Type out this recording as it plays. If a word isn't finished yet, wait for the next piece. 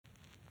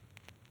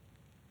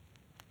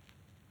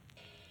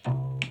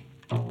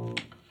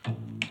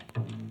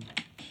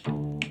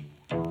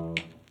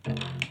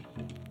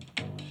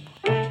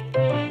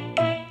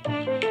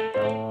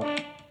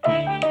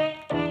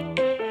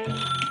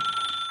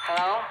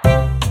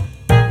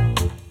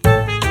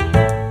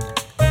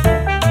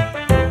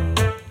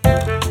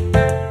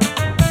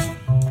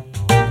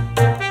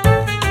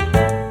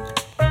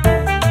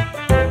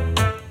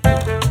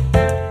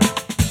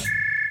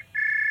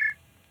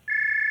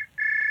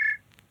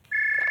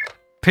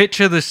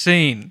Picture the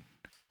scene.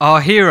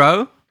 Our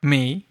hero,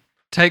 me,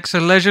 takes a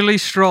leisurely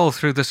stroll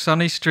through the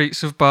sunny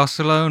streets of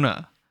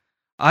Barcelona.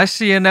 I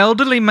see an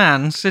elderly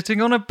man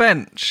sitting on a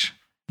bench.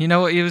 You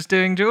know what he was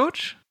doing,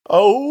 George?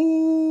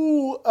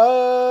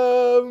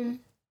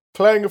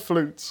 Playing a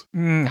flute.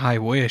 I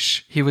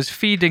wish. He was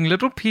feeding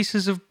little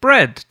pieces of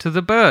bread to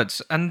the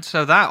birds, and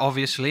so that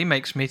obviously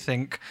makes me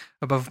think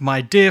of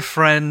my dear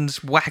friend's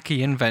wacky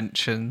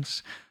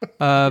inventions.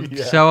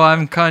 So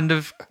I'm kind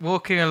of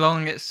walking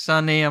along, it's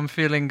sunny, I'm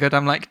feeling good,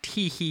 I'm like,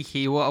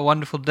 tee-hee-hee, what a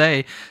wonderful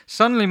day.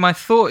 Suddenly my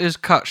thought is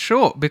cut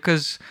short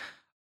because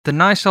the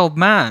nice old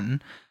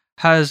man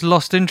has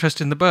lost interest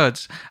in the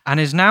birds and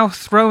is now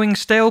throwing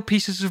stale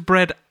pieces of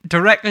bread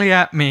directly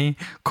at me,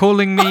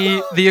 calling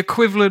me the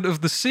equivalent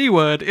of the C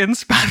word in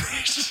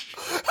Spanish.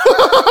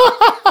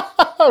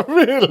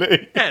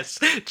 Really? Yes,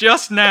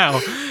 just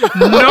now.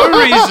 No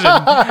reason.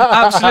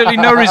 Absolutely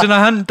no reason.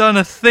 I hadn't done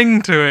a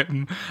thing to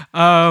him.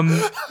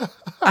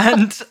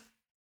 And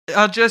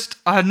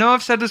I know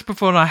I've said this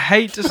before and I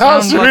hate to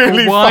sound like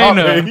really a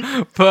whiner,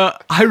 funny.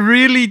 but I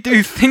really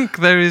do think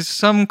there is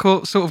some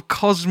sort of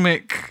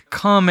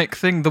karmic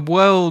thing. The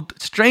world,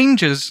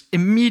 strangers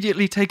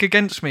immediately take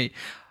against me.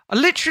 I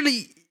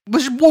literally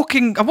was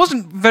walking, I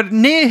wasn't very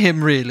near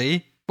him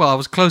really. Well, I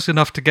was close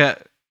enough to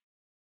get,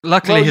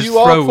 luckily his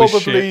throw was shit. You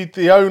are probably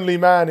the only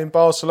man in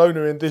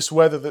Barcelona in this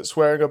weather that's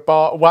wearing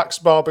a wax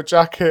barber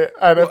jacket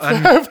and a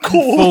pair of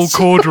full cords.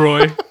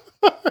 corduroy.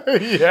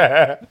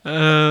 Yeah.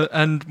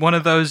 And one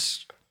of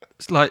those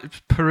like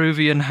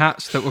Peruvian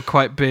hats that were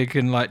quite big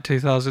in like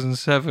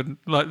 2007,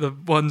 like the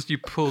ones you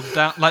pulled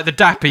down, like the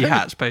Dappy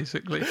hats,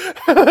 basically.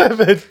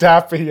 The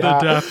Dappy hat.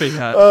 The Dappy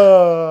hat.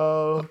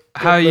 Oh,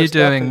 how are you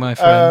doing, my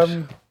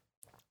friend?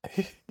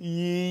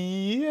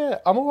 Yeah,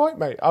 I'm all right,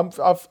 mate.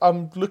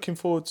 I'm looking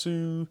forward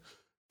to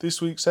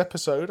this week's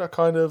episode. I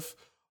kind of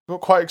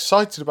got quite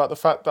excited about the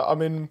fact that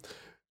I'm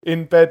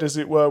in bed, as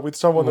it were, with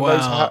someone that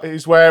knows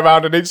his way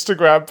around an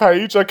Instagram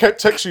page. I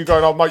kept texting you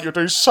going, mate, you're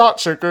doing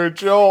such a good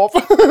job.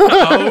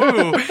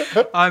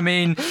 I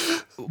mean,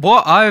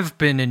 what I've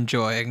been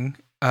enjoying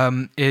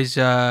is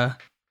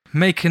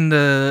making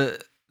the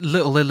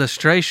little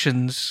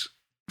illustrations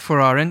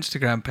for our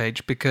Instagram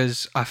page,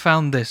 because I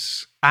found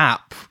this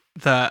app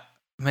that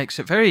makes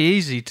it very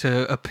easy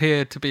to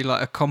appear to be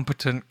like a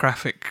competent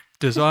graphic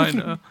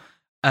designer.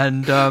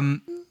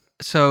 And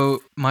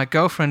so my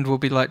girlfriend will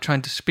be like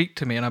trying to speak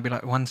to me and I'll be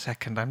like, 1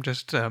 second, I'm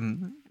just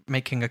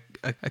making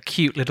a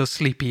cute little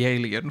sleepy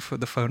alien for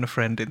the Phone a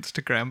Friend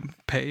Instagram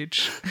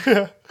page.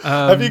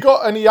 Have you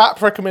got any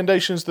app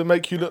recommendations that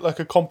make you look like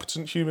a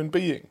competent human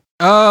being?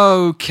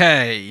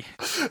 Okay.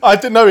 I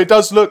didn't know, it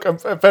does look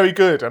very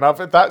good, and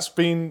that's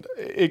been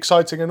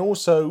exciting. And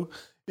also,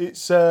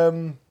 it's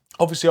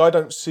obviously I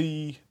don't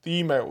see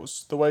the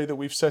emails. The way that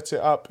we've set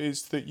it up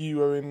is that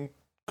you are in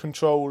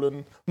control,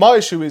 and my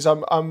issue is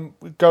I'm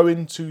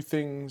going to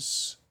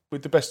things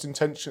with the best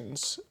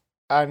intentions,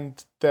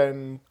 and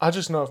then I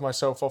just know of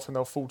myself, often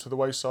they'll fall to the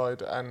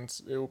wayside, and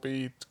it'll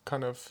be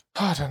kind of,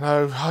 I don't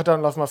know, I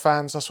don't love my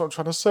fans, that's what I'm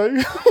trying to say.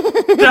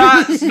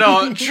 That's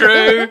not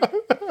true.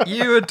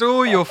 You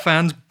adore your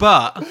fans,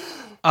 but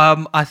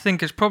I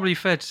think it's probably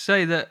fair to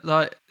say that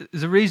like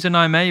the reason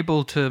I'm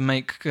able to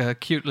make a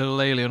cute little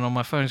alien on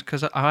my phone is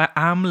because I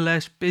am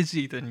less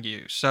busy than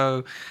you.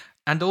 So,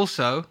 and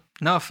also,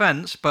 no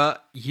offense,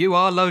 but you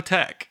are low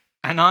tech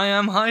and I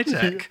am high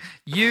tech.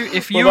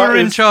 If you were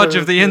in charge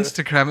of the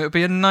Instagram, it would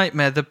be a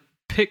nightmare. The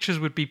pictures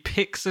would be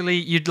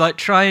pixely. You'd like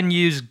try and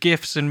use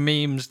GIFs and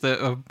memes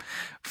that are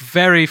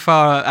very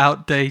far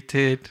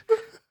outdated.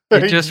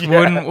 It just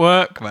wouldn't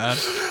work, man.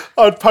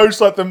 I'd post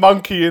like the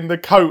monkey in the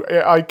coat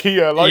at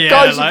IKEA. Like,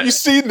 guys, have you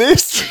seen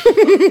this?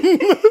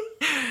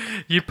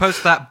 You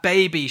post that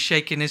baby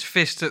shaking his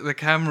fist at the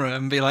camera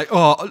and be like,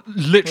 I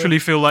literally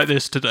feel like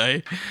this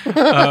today.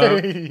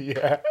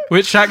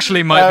 Which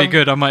actually might be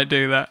good. I might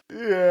do that.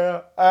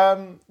 Yeah.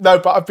 No,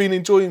 but I've been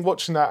enjoying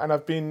watching that, and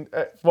I've been,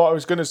 what I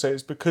was going to say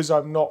is because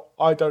I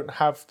don't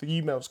have the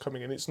emails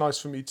coming in, it's nice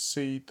for me to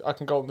see, I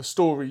can go on the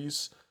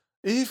stories.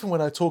 Even when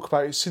I talk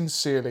about it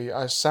sincerely,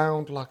 I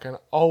sound like an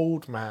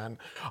old man.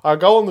 I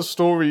go on the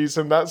stories,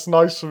 and that's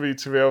nice for me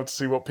to be able to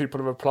see what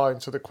people are replying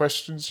to the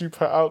questions you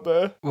put out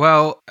there.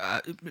 Well,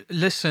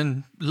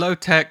 listen, Low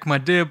Tech, my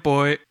dear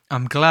boy,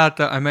 I'm glad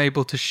that I'm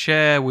able to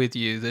share with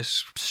you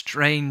this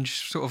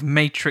strange sort of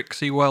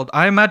matrixy world.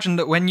 I imagine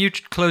that when you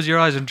close your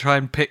eyes and try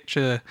and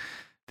picture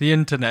the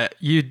internet,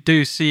 you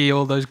do see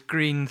all those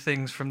green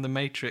things from the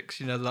Matrix,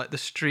 you know, like the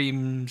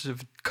streams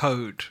of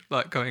code,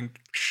 like going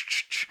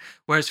shh.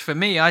 Whereas for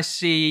me, I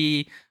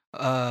see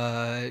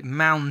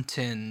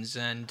mountains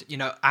and, you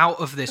know,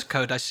 out of this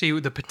code, I see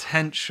the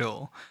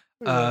potential.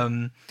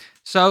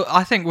 So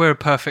I think we're a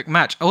perfect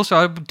match. Also,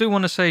 I do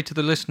want to say to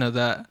the listener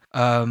that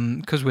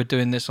because we're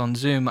doing this on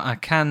Zoom, I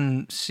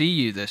can see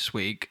you this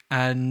week,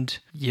 and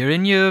you're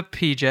in your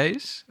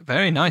PJs,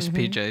 very nice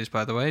PJs,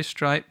 by the way,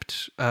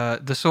 striped.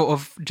 The sort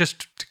of,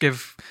 just to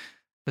give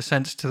the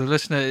sense to the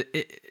listener,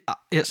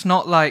 it's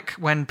not like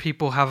when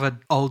people have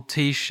an old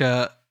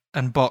T-shirt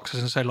and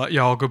boxers and say like,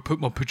 yeah, I'll go put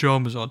my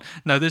pajamas on.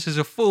 No, this is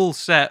a full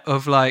set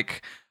of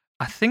like,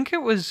 I think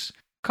it was,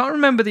 can't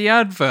remember the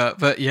advert,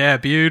 but yeah,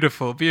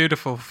 beautiful.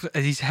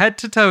 He's head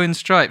to toe in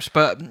stripes.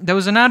 But there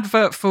was an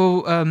advert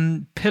for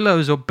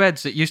pillows or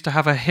beds that used to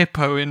have a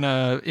hippo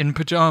in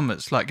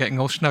pajamas, like getting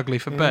all snuggly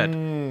for bed.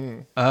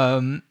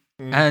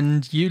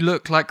 And you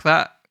look like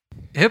that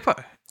hippo,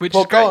 which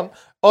is great. Go on,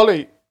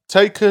 Ollie.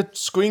 Take a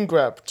screen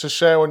grab to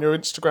share on your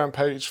Instagram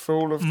page for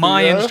all of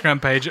my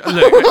Instagram page. Look,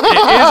 it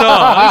is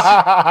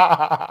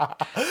ours.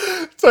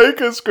 Take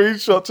a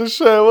screenshot to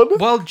share on.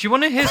 Well, do you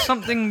want to hear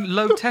something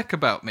low tech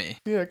about me?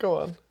 Yeah, go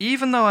on.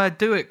 Even though I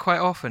do it quite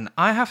often,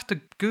 I have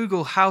to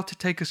Google how to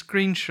take a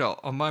screenshot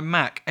on my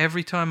Mac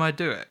every time I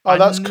do it. Oh,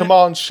 that's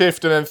Command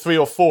Shift and then 3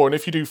 or 4, and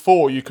if you do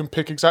 4, you can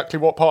pick exactly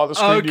what part of the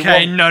screen you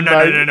want.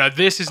 Okay, no.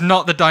 This is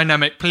not the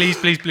dynamic. Please.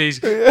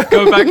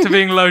 Go back to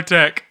being low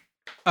tech.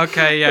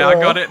 Okay, yeah, I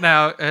got it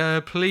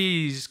now.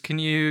 Please, can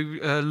you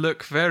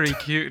look very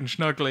cute and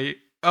snuggly?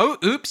 Oh,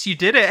 oops, you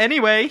did it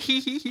anyway.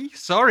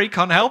 Sorry,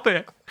 can't help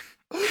it.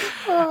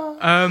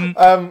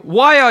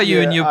 Why are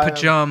you in your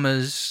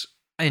pajamas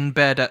in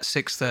bed at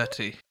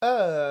 6:30?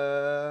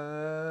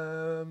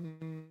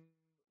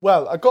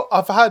 Well,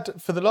 I've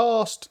had for the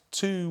last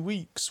 2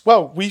 weeks.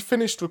 Well, we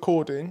finished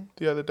recording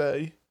the other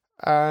day,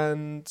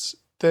 and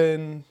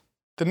then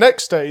the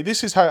next day,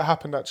 this is how it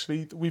happened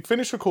actually. We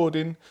finished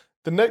recording.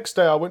 The next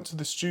day I went to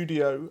the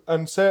studio,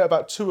 and say at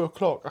about 2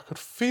 o'clock, I could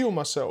feel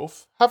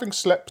myself, having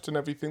slept and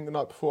everything the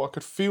night before, I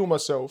could feel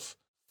myself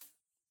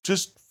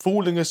just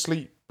falling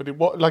asleep. But it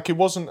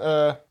wasn't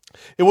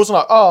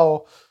like,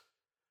 oh,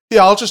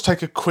 yeah, I'll just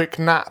take a quick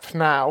nap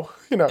now.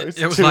 You know,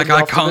 it was like,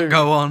 I can't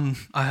go on.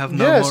 I have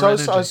no more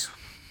energy. I was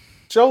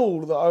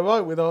Joel that I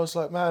write with, I was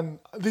like, man,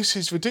 this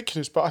is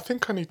ridiculous, but I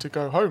think I need to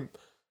go home.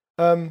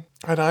 And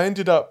I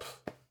ended up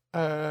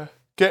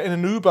getting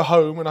an Uber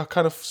home, and I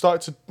kind of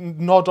started to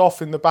nod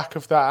off in the back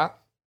of that.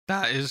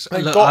 That is...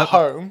 I got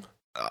home.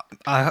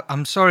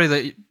 I'm sorry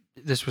that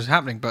this was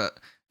happening, but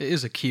it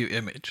is a cute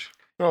image.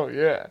 Oh,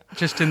 yeah.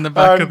 Just in the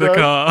back of the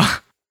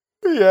car.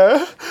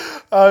 Yeah.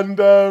 And,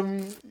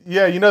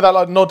 you know that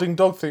like nodding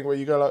dog thing where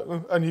you go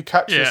like, and you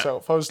catch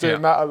yourself? I was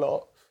doing that a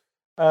lot.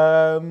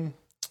 And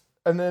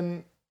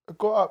then I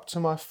got up to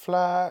my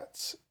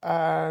flat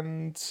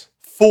and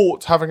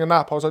thought having a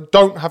nap. I was like,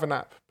 don't have a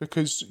nap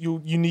because you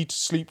need to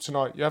sleep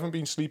tonight. You haven't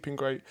been sleeping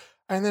great.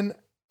 And then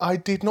I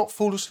did not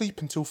fall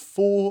asleep until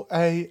 4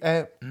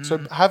 a.m.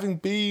 So having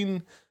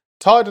been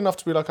tired enough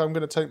to be like, I'm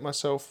going to take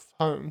myself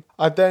home,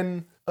 I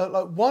then, at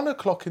like 1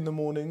 o'clock in the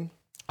morning,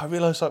 I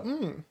realised like,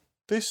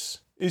 this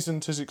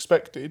isn't as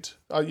expected,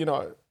 and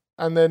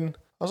then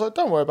I was like,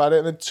 don't worry about it.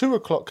 And then 2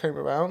 o'clock came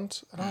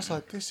around, and I was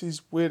like, this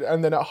is weird.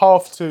 And then at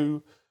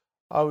 2:30,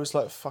 I was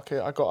like, fuck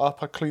it. I got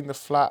up, I cleaned the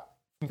flat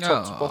from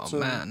top to bottom.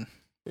 Oh, man.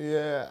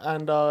 Yeah,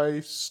 and I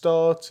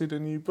started a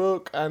new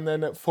book, and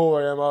then at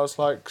 4 a.m. I was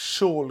like,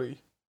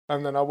 surely.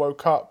 And then I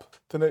woke up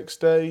the next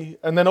day,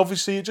 and then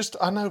obviously it just,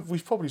 I know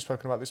we've probably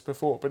spoken about this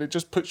before, but it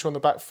just puts you on the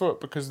back foot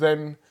because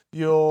then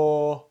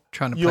you're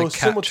trying to play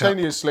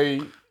simultaneously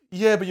catch up.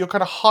 Yeah, but you're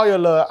kind of high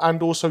alert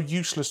and also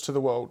useless to the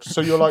world.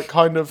 So you're like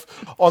kind of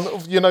on,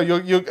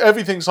 you're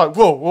everything's like,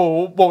 whoa,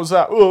 what was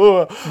that?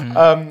 Whoa.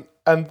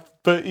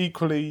 But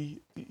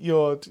equally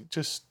you're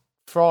just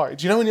fried.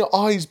 Do you know when your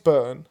eyes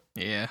burn?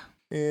 Yeah.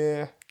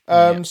 Yeah.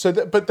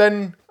 But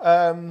then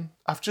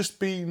I've just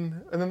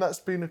been, and then that's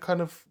been a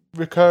kind of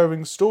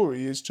recurring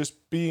story is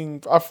just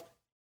being,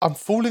 I'm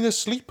falling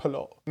asleep a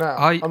lot now.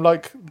 I'm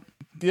like,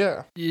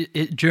 yeah.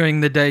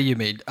 During the day, you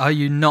mean? Are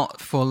you not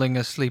falling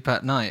asleep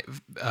at night?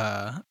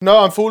 No,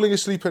 I'm falling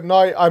asleep at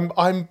night.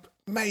 I'm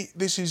mate.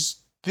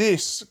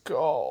 This.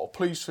 Oh,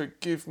 please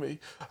forgive me.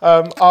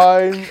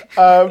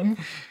 I'm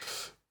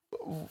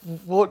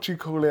what do you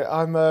call it?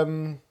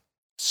 I'm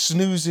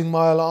snoozing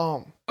my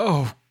alarm.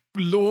 Oh,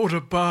 Lord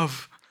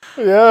above.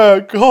 Yeah,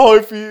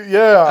 God,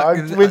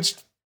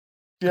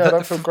 I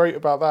don't feel great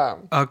about that.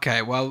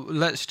 Okay, well,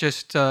 let's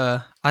just,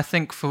 I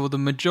think for the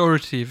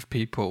majority of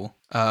people,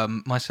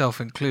 myself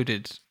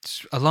included,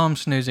 alarm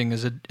snoozing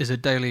is a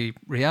daily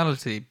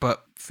reality,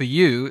 but for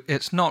you,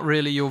 it's not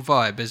really your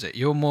vibe, is it?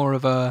 You're more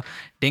of a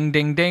ding,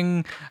 ding,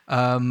 ding,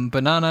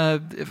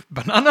 banana.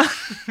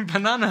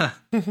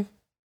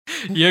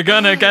 You're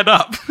gonna get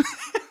up.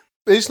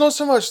 It's not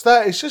so much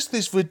that, it's just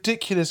this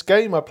ridiculous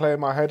game I play in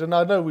my head, and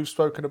I know we've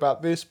spoken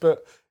about this,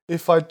 but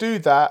if I do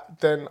that,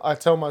 then I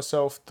tell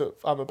myself that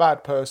I'm a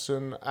bad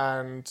person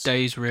and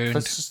day's ruined.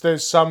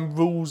 There's some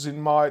rules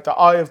that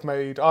I have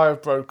made, I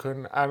have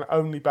broken, and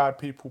only bad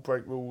people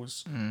break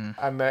rules.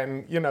 And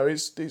then,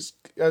 it's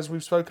as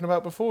we've spoken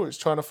about before, it's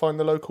trying to find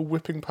the local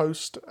whipping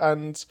post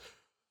and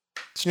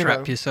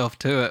strap yourself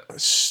to it.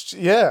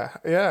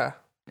 Yeah.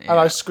 And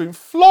I scream,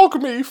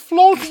 flog me.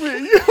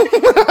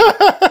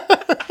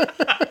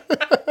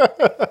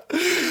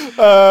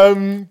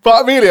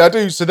 But really I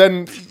do, so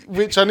then,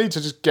 which I need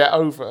to just get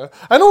over.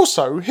 And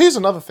also, here's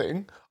another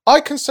thing, I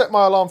can set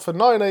my alarm for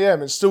 9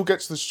 a.m. and still get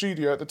to the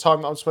studio at the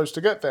time that I'm supposed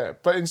to get there,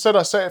 but instead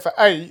I set it for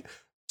 8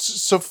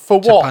 So for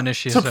what?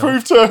 punish To yourself.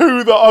 prove to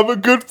who that I'm a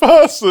good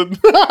person?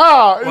 It's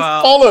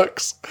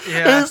bollocks.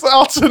 Yeah. It's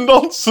utter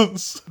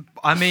nonsense.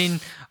 I mean,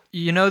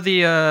 you know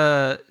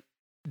the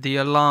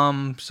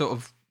alarm sort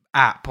of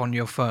app on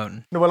your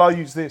phone. No, well, I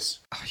use this.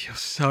 Oh, you're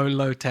so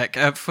low tech.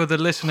 For the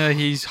listener,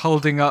 he's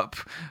holding up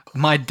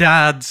my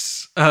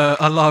dad's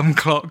alarm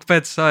clock,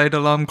 bedside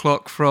alarm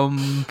clock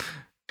from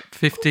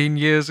 15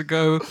 years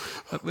ago.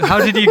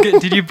 How did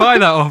you buy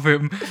that off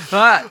him?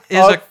 That is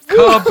a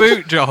car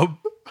boot job.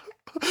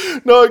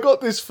 No, I got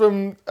this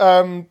from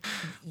Oh,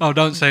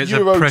 don't say it's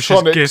a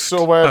precious gift. Eurotronics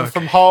or wherever,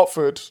 from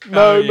Hartford.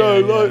 Oh,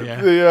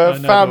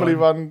 The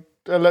family-run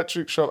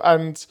electric shop.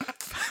 And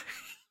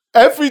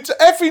every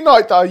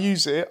night that I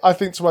use it, I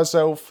think to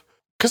myself,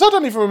 because I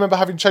don't even remember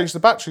having changed the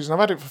batteries, and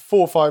I've had it for 4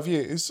 or 5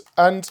 years,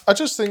 and I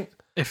just think,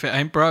 if it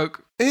ain't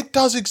broke, it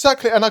does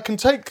exactly. And I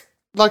take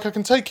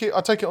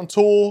it on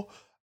tour,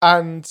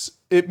 and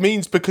it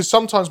means, because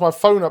sometimes my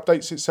phone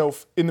updates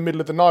itself in the middle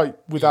of the night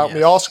without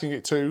me asking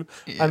it to,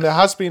 and there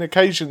has been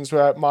occasions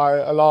where my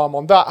alarm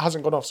on that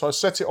hasn't gone off, so I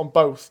set it on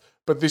both,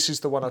 but this is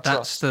the one I trust.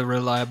 That's the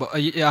reliable.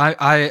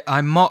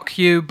 I mock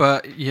you,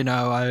 but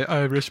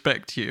I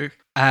respect you,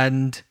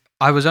 and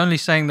I was only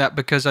saying that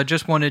because I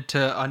just wanted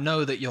to. I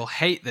know that you'll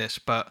hate this,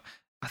 but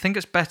I think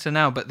it's better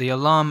now. But the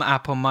alarm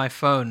app on my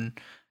phone,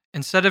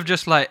 instead of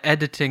just like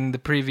editing the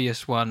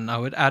previous one, I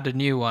would add a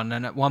new one.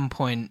 And at one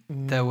point,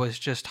 there was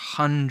just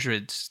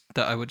hundreds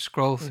that I would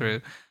scroll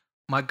through.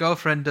 My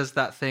girlfriend does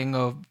that thing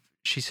of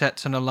she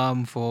sets an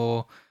alarm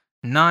for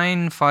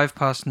 9, 5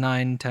 past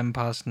 9, 10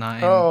 past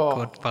 9,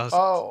 quarter past.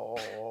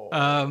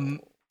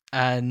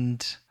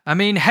 And I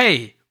mean,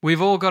 hey,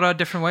 we've all got our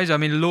different ways. I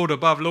mean, Lord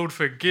above, Lord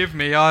forgive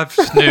me, I've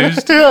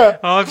snoozed.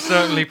 I've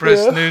certainly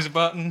pressed snooze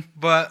button,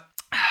 but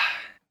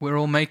we're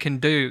all making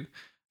do.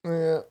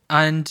 Yeah.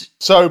 And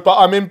but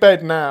I'm in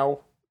bed now.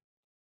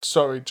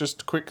 Sorry,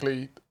 just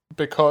quickly,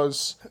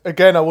 because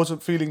again, I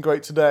wasn't feeling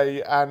great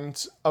today,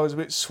 and I was a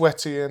bit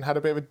sweaty and had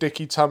a bit of a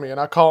dicky tummy, and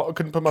I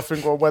couldn't put my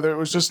finger on whether it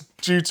was just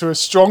due to a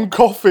strong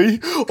coffee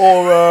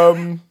or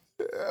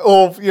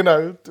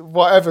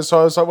whatever.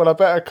 So I was like, well, I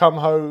better come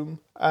home,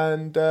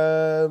 and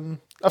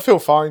I feel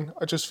fine.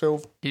 I just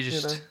feel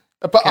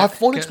But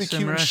I've wanted to be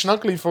cute and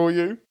snuggly for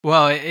you.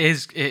 Well, it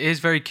is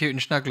very cute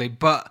and snuggly,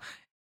 but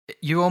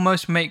you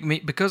almost make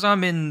me, because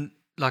I'm in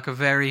like a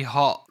very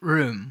hot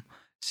room,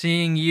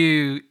 seeing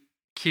you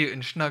cute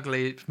and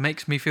snuggly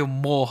makes me feel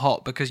more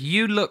hot, because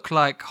you look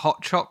like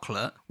hot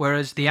chocolate,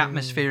 whereas the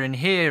atmosphere in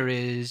here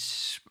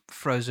is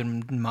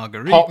frozen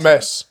margarita. Hot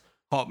mess.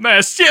 Hot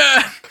mess,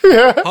 yeah.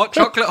 Hot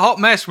chocolate, hot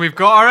mess. We've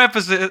got our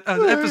episode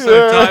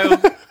title.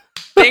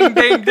 Ding,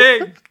 ding,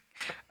 ding.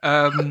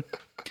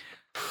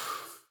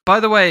 By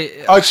the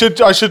way, I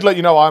should let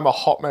you know I'm a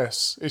hot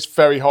mess. It's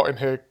very hot in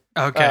here.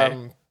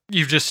 Okay.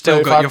 You've just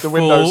still got your the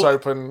windows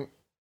open.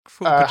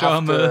 Full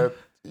pajama.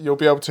 You'll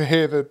be able to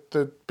hear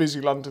the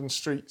busy London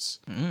streets.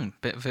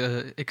 Bit of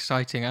an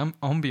exciting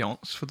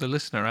ambience for the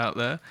listener out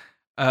there.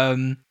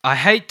 I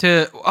hate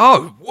to.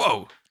 Oh,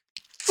 whoa,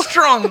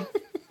 strong.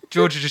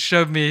 George just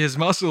showed me his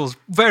muscles.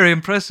 Very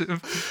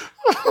impressive.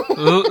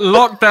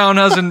 Lockdown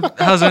hasn't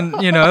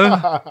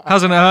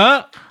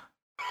hurt.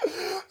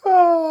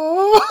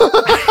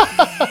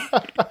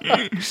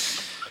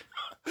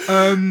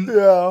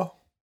 Yeah.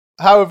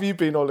 How have you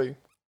been, Ollie?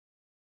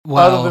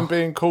 Well, other than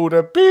being called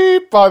a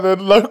beep by the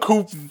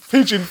local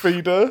pigeon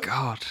feeder.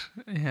 God,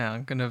 yeah,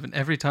 I'm gonna.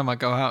 Every time I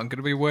go out, I'm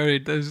gonna be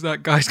worried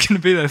that guy's gonna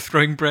be there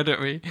throwing bread at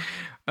me.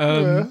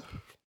 I'm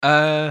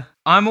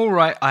all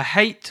right. I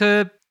hate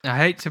to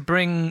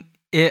bring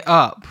it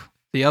up,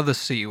 the other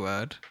C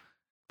word,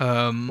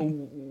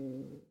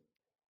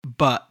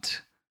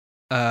 but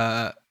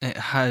it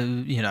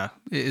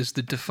is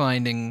the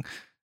defining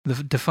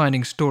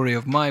story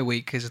of my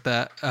week is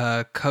that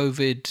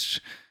COVID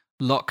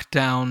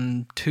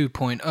lockdown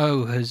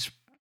 2.0 has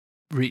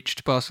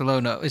reached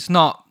Barcelona. It's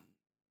not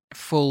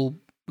full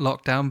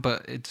lockdown,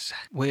 but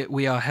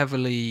we are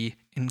heavily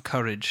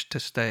encouraged to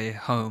stay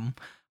home,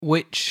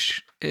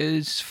 which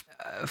is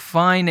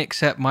fine,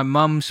 except my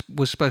mum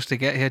was supposed to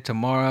get here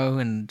tomorrow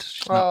and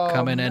she's not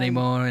coming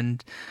anymore,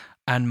 and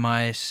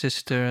my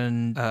sister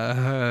and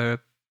her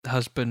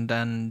husband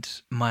and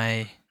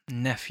my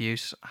nephew,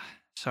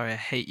 sorry, I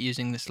hate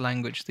using this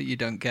language that you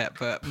don't get,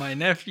 but my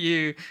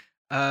nephew,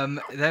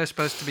 they're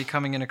supposed to be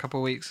coming in a couple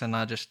of weeks, and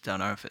I just don't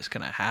know if it's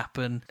going to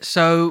happen.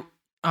 So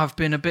I've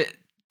been a bit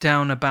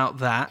down about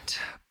that,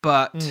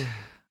 but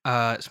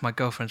it's my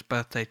girlfriend's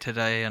birthday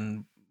today,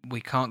 and we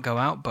can't go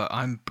out, but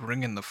I'm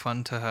bringing the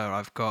fun to her.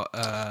 I've got...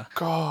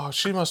 God,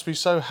 she must be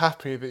so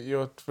happy that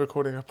you're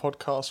recording a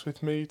podcast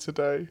with me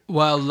today.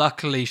 Well,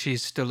 luckily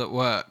she's still at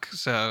work,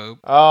 so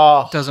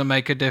it doesn't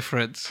make a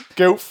difference.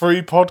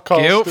 Guilt-free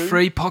podcasting.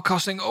 Guilt-free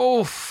podcasting.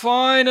 Oh,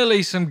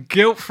 finally, some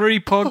guilt-free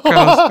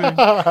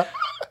podcasting.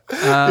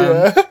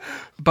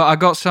 But I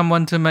got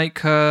someone to make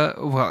her...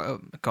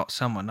 Well, got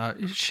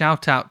someone.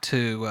 Shout out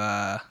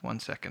to... one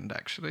second,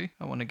 actually.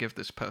 I want to give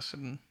this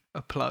person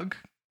a plug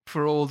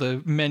for all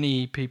the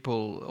many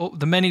people,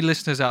 the many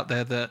listeners out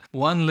there that,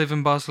 one, live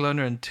in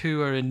Barcelona and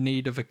two, are in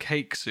need of a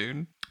cake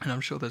soon. And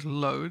I'm sure there's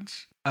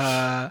loads.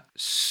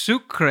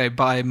 Sucre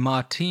by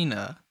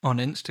Martina on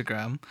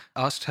Instagram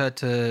asked her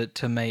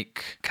to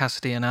make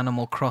Cassidy an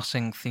Animal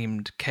Crossing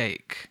themed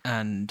cake,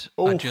 and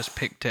I just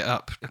picked it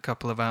up a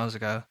couple of hours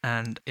ago,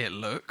 and it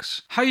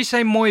looks, how you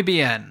say muy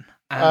bien?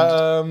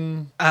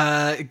 And,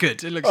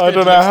 good. It looks good. I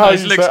don't know how you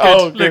say.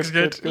 Oh, looks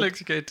good.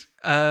 Looks good.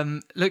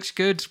 Looks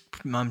good.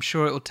 I'm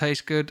sure it'll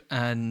taste good,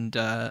 and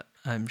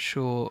I'm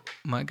sure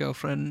my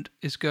girlfriend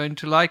is going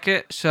to like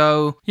it.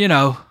 So, you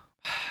know,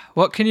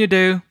 what can you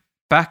do?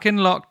 Back in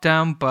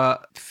lockdown,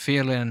 but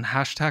feeling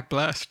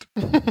 #blessed.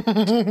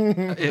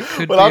 It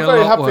could be I'm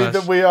very happy worse.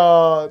 that we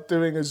are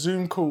doing a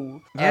Zoom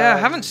call. Yeah, I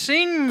haven't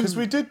seen, because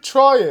we did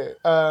try it.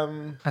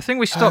 I think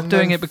we stopped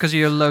doing it because of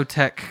your low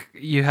tech.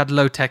 You had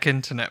low tech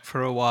internet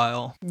for a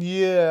while.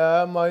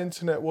 Yeah, my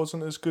internet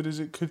wasn't as good as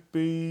it could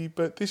be,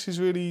 but this is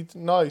really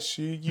nice.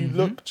 You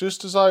look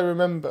just as I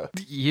remember.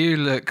 You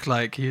look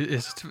like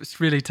it's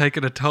really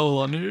taken a toll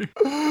on you.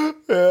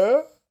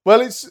 Yeah.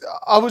 Well,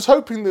 I was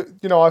hoping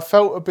that, I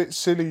felt a bit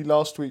silly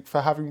last week for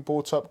having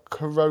brought up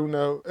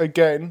Corona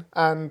again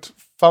and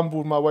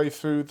fumbled my way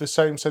through the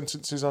same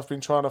sentences I've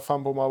been trying to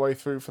fumble my way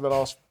through for the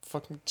last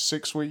fucking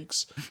 6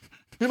 weeks.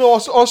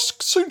 I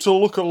seem to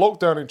look at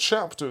lockdown in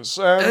chapters.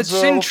 And, it's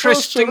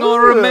interesting. I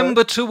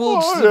remember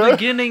towards the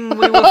beginning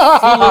we were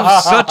full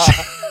of such...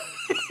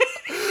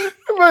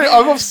 Mate,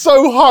 I'm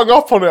so hung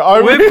up on it.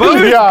 We're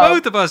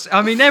both of us.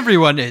 I mean,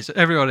 everyone is.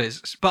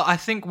 But I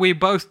think we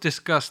both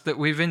discussed that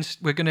we're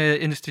going to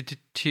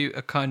institute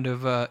a kind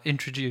of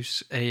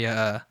introduce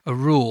a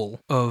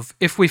rule of,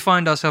 if we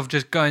find ourselves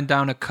just going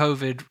down a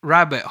COVID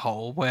rabbit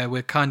hole where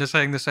we're kind of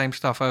saying the same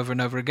stuff over and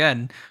over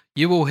again,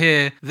 you will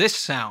hear this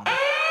sound.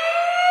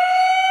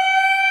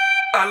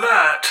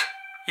 Alert!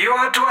 You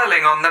are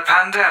dwelling on the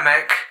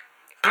pandemic.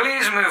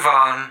 Please move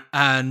on.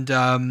 And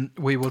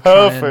we will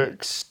try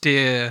and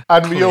steer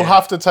And clear. you'll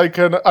have to take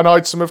an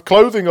item of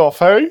clothing off,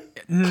 hey?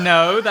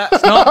 No,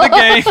 that's not the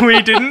game.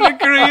 We didn't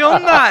agree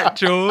on that,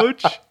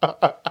 George.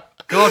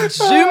 God,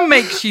 Zoom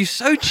makes you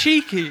so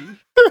cheeky.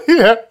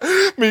 Yeah.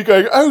 Me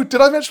going, oh,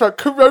 did I mention about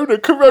Corona?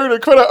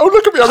 Oh,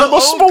 look at me, I'm in my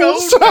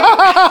smalls.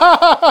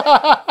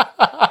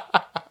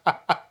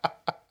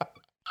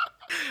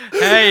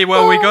 Hey,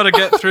 well, we got to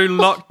get through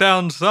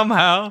lockdown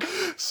somehow.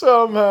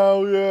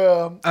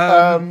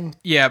 Yeah.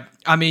 Yeah,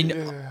 I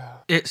mean,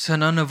 it's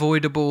an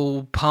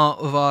unavoidable part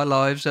of our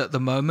lives at the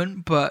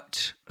moment,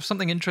 but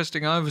something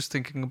interesting I was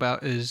thinking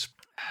about is,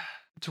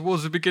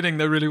 towards the beginning,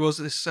 there really was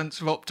this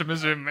sense of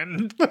optimism,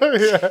 and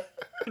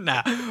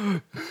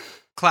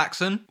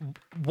Klaxon,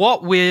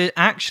 what we're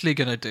actually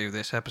going to do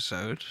this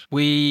episode,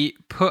 we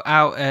put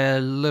out a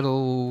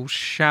little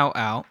shout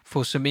out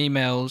for some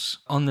emails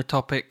on the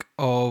topic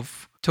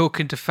of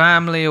talking to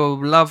family or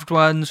loved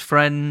ones,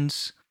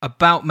 friends,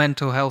 about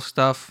mental health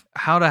stuff,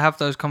 how to have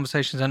those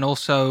conversations, and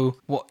also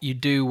what you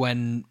do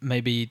when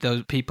maybe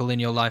those people in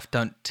your life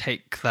don't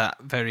take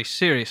that very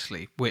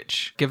seriously,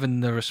 which, given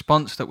the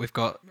response that we've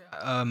got,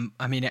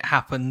 I mean, it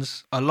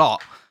happens a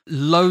lot.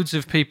 Loads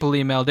of people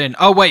emailed in.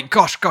 Oh, wait,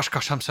 gosh,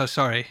 I'm so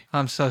sorry.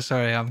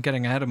 I'm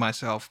getting ahead of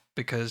myself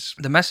because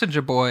the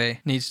messenger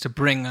boy needs to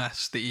bring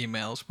us the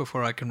emails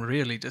before I can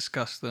really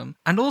discuss them.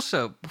 And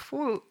also,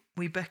 before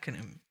we beckon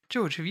him,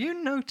 George, have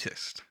you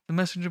noticed the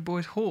messenger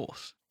boy's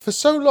horse? For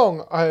so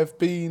long, I have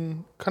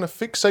been kind of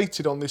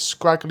fixated on this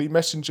scraggly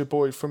messenger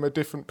boy from a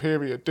different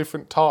period,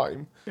 different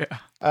time,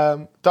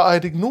 that I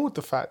had ignored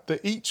the fact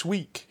that each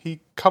week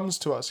he comes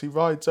to us, he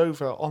rides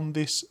over on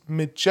this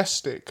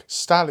majestic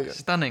stallion.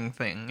 Stunning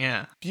thing,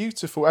 yeah.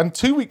 Beautiful. And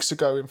 2 weeks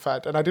ago, in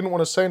fact, and I didn't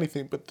want to say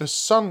anything, but the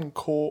sun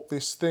caught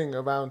this thing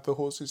around the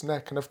horse's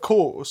neck. And of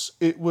course,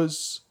 it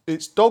was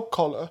its dog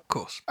collar. Of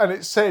course. And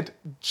it said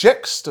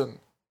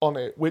Jexton on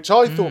it, which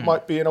I thought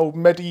might be an old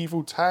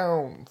medieval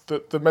town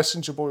that the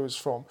messenger boy was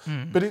from.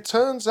 But it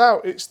turns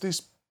out it's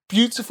this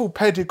beautiful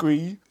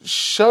pedigree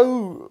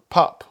show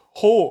pup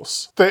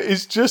horse that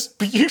is just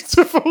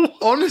beautiful.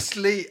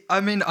 Honestly,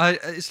 I mean,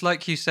 it's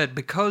like you said,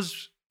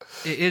 because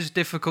it is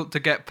difficult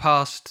to get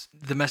past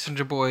the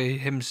messenger boy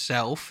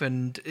himself,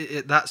 and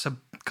that's a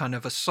kind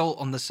of assault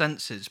on the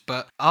senses.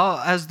 But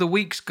as the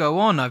weeks go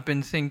on, I've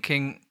been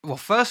thinking,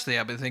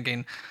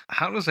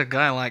 how does a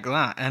guy like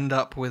that end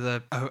up with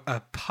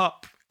a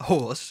pup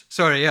horse?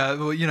 Sorry,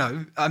 well,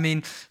 I mean,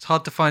 it's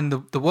hard to find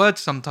the words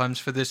sometimes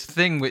for this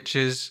thing, which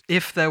is,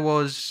 if there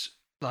was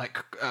like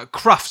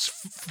crufts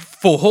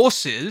for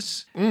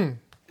horses,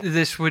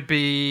 this would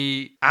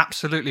be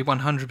absolutely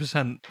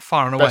 100%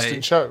 far and away. Best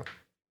in show.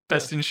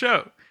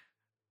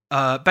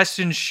 Best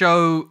in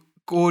show,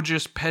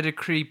 gorgeous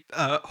pedigree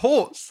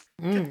horse.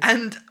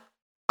 And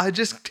I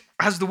just,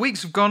 as the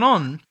weeks have gone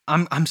on,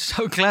 I'm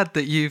so glad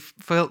that you've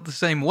felt the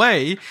same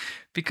way,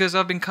 because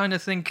I've been kind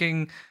of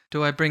thinking,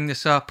 do I bring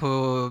this up,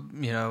 or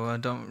I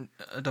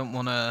don't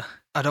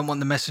want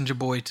the messenger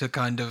boy to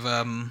kind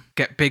of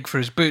get big for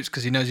his boots,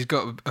 because he knows he's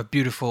got a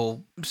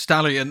beautiful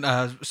stallion,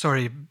 sort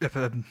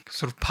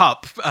of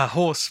pup, a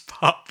horse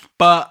pup.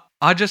 But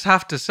I just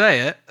have to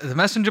say it. The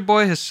messenger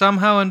boy has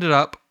somehow ended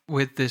up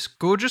with this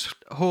gorgeous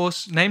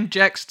horse named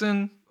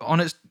Jexton.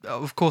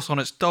 Of course, on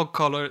its dog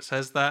collar, it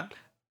says that.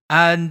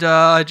 And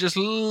I just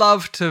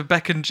love to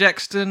beckon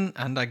Jexton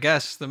and I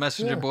guess the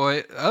messenger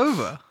boy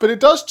over. But it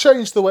does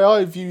change the way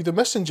I view the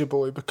messenger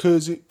boy,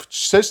 because it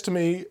says to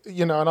me,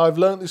 you know, and I've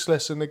learned this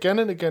lesson again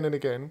and again and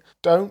again,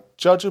 don't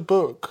judge a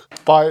book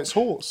by its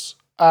horse.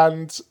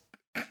 And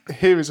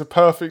here is a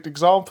perfect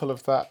example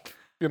of that,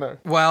 you know.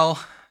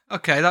 Well,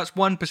 okay, that's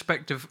one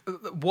perspective.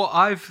 What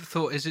I've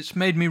thought is it's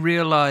made me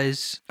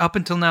realise, up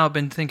until now I've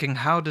been thinking,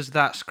 how does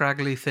that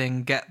scraggly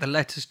thing get the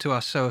letters to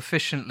us so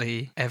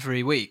efficiently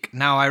every week?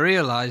 Now I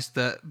realise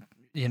that,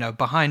 you know,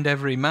 behind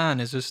every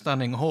man is a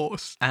stunning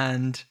horse,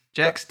 and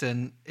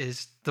Jexton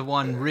is the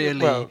one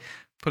really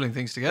pulling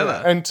things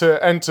together.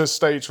 Enter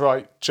stage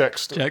right,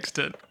 Jexton.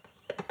 Jexton.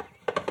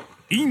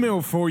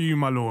 Email for you,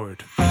 my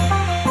lord.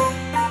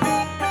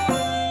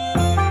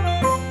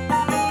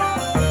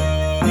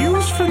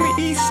 From the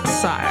east,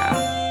 sire.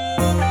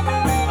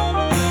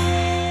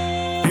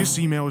 This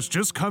email has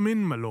just come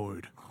in, my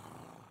lord.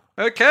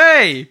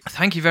 Okay.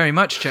 Thank you very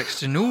much,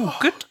 Jexton. Ooh,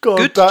 good, God,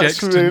 good that's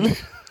Jexton. really,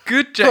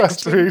 Good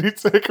that's Jexton. really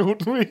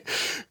tickled me.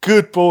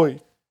 Good boy.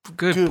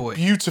 Good boy.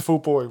 Beautiful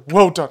boy.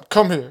 Well done.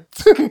 Come here.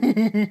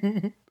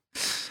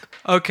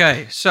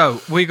 Okay,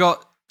 so we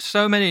got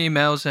so many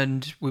emails,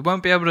 and we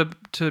won't be able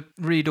to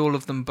read all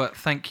of them, but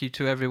thank you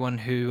to everyone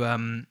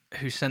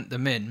who sent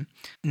them in.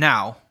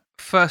 Now,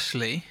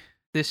 firstly,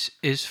 this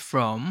is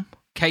from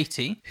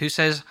Katie, who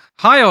says,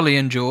 "Hi, Ollie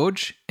and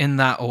George," in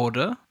that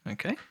order.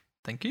 Okay,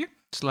 thank you.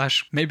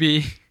 /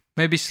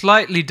 maybe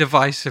slightly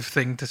divisive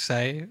thing to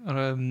say,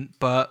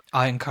 but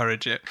I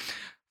encourage it.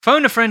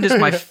 Phone a Friend is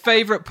my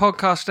favourite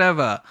podcast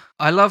ever.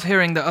 I love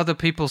hearing that other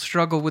people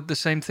struggle with the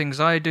same things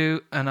I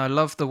do, and I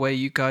love the way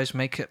you guys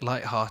make it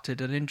lighthearted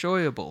and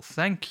enjoyable.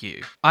 Thank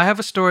you. I have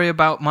a story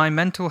about my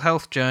mental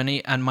health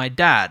journey and my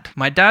dad.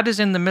 My dad is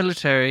in the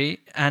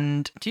military,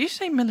 and do you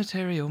say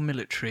military or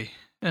military?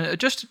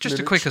 Just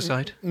a quick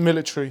aside.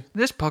 Military.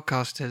 This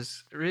podcast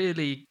has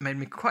really made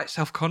me quite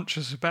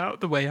self-conscious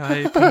about the way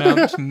I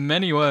pronounce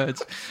many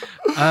words.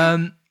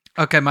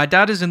 Okay, my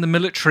dad is in the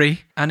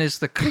military and is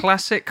the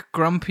classic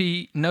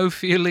grumpy, no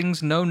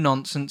feelings, no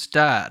nonsense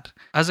dad.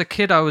 As a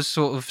kid, I was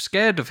sort of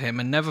scared of him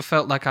and never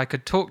felt like I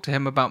could talk to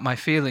him about my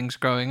feelings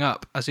growing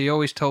up, as he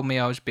always told me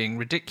I was being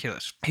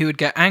ridiculous. He would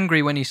get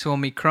angry when he saw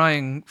me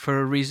crying for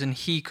a reason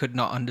he could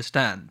not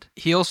understand.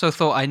 He also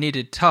thought I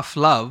needed tough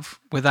love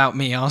without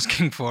me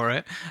asking for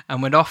it,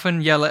 and would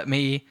often yell at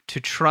me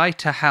to try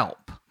to help.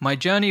 My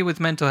journey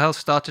with mental health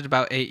started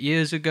about 8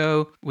 years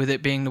ago, with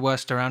it being the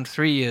worst around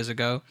 3 years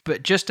ago.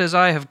 But just as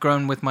I have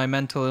grown with my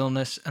mental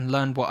illness and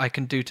learned what I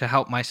can do to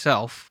help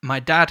myself, my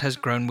dad has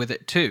grown with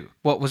it too.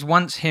 What was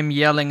once him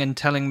yelling and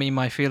telling me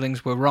my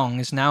feelings were wrong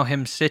is now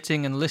him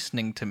sitting and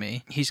listening to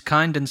me. He's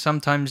kind and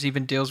sometimes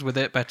even deals with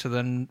it better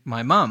than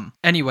my mum.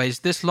 Anyways,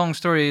 this long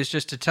story is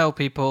just to tell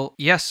people,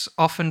 yes,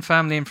 often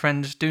family and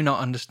friends do not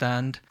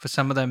understand. For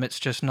some of them, it's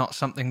just not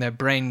something their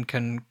brain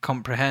can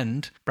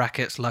comprehend.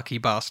 Brackets, lucky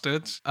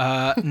bastards.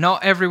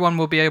 Not everyone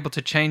will be able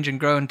to change and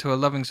grow into a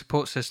loving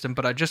support system,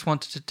 but I just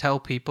wanted to tell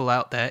people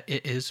out there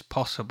it is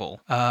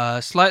possible.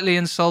 Slightly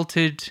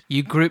insulted,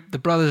 you grouped the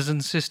brothers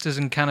and sisters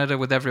in Canada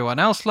with everyone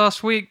else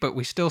last week, but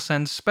we still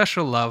send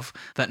special love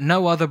that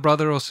no other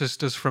brother or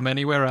sisters from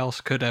anywhere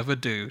else could ever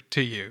do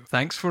to you.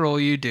 Thanks for all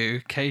you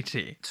do,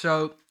 Katie.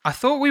 So I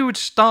thought we would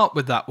start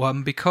with that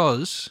one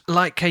because,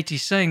 like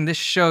Katie's saying, this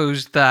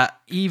shows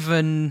that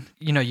even,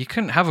 you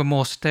couldn't have a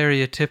more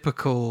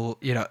stereotypical,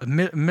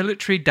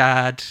 military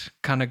dad,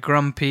 kind of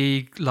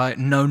grumpy, like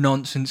no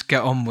nonsense,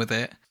 get on with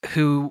it,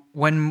 who,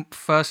 when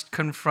first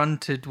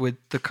confronted with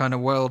the kind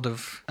of world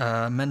of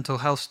mental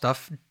health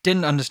stuff,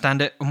 didn't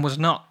understand it and was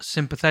not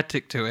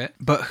sympathetic to it,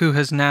 but who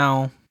has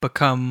now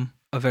become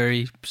a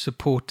very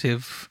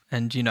supportive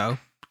and,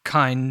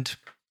 kind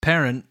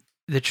parent.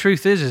 The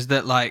truth is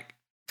that, like,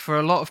 for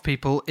a lot of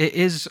people, it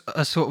is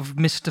a sort of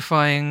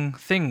mystifying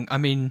thing. I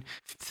mean,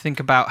 think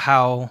about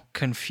how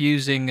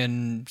confusing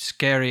and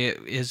scary it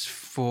is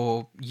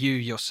for you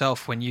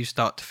yourself when you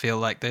start to feel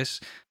like this.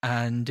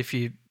 And if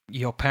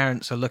your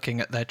parents are looking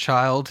at their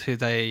child who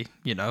they,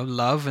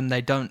 love, and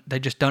they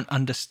just don't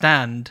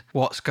understand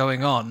what's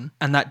going on.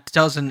 And that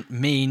doesn't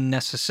mean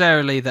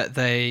necessarily that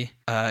they,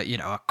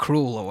 are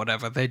cruel or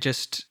whatever.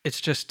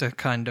 It's just a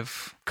kind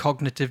of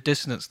cognitive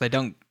dissonance. They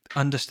don't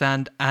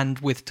understand, and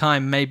with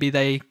time maybe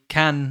they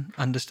can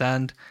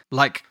understand,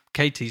 like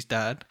Katie's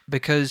dad,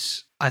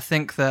 because I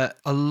think that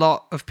a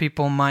lot of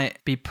people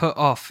might be put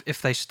off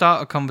if they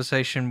start a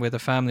conversation with a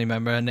family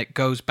member and it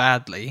goes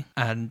badly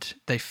and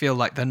they feel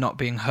like they're not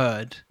being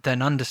heard.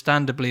 Then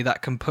understandably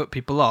that can put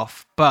people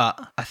off,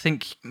 but I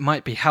think it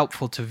might be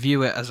helpful to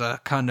view it as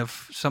a kind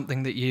of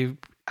something that you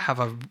have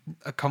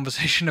a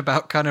conversation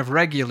about kind of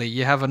regularly.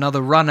 You have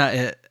another run at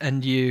it,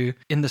 and you,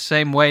 in the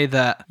same way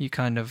that you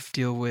kind of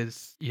deal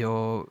with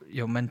your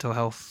mental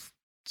health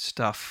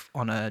stuff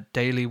on a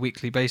daily,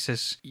 weekly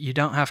basis, you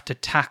don't have to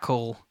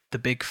tackle the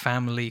big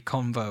family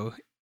convo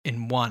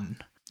in one.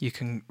 you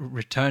can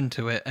return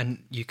to it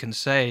and you can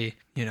say,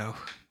 you know,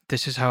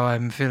 this is how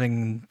I'm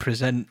feeling,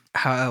 present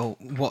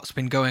what's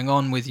been going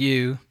on with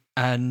you.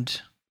 And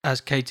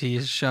as Katie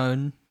has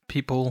shown,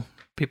 people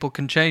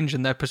can change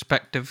and their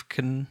perspective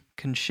can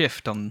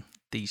shift on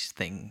these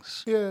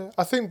things. Yeah,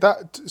 I think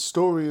that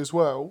story as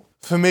well,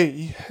 for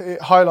me,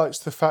 it highlights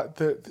the fact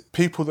that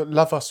people that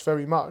love us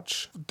very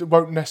much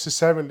won't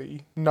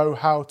necessarily know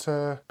how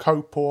to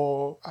cope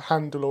or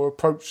handle or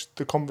approach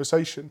the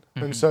conversation.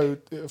 Mm-hmm. And so,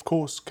 of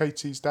course,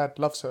 Katie's dad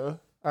loves her.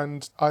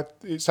 And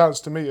it sounds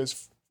to me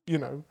as, you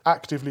know,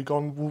 actively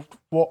gone,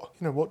 well,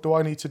 what do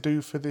I need to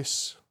do for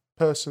this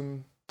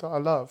person that I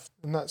love?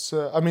 And that's,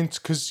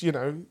 because, you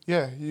know,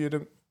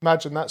 you'd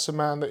imagine that's a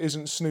man that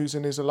isn't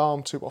snoozing his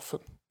alarm too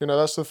often. You know,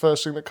 that's the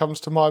first thing that comes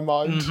to my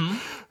mind.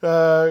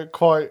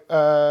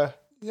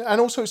 Mm-hmm.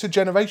 And also it's a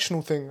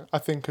generational thing, I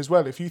think, as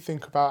well. If you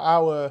think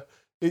about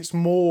it's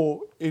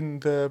more in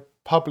the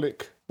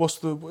public,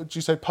 did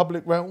you say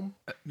public realm?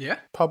 Yeah.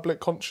 Public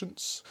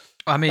conscience.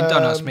 I mean,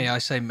 don't ask me, I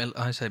say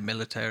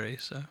military,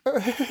 so.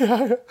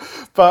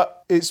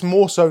 But it's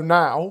more so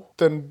now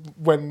than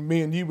when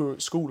me and you were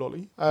at school,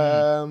 Ollie.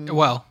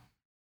 Well,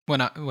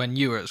 when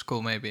you were at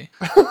school, maybe.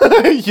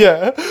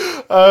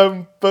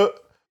 Yeah. But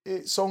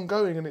it's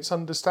ongoing and it's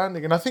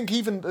understanding. And I think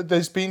even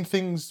there's been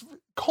things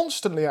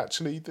constantly,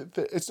 actually,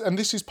 and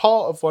this is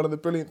part of one of the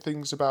brilliant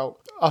things about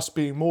us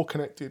being more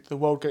connected, the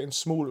world getting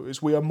smaller, is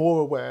we are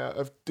more aware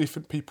of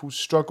different people's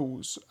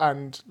struggles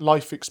and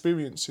life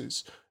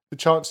experiences. The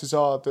chances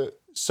are that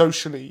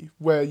socially,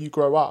 where you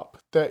grow up,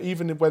 that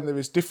even when there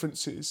is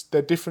differences, there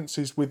are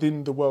differences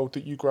within the world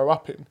that you grow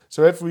up in.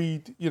 So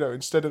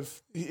instead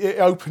of, it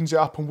opens it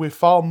up and we're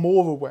far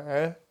more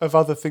aware of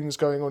other things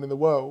going on in the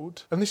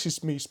world. And this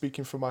is me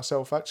speaking for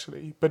myself,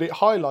 actually, but it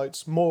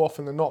highlights more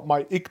often than not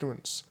my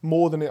ignorance,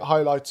 more than it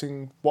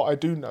highlighting what I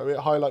do know. It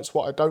highlights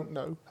what I don't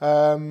know.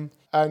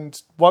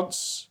 And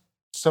once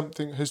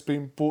something has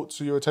been brought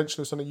to your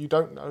attention or something you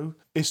don't know,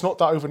 it's not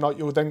that overnight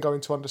you're then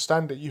going to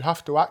understand it. You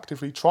have to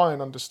actively try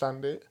and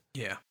understand it.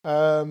 Yeah.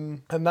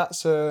 And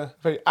that's a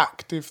very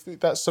active,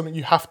 that's something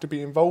you have to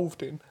be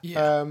involved in.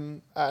 Yeah.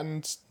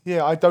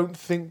 I don't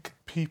think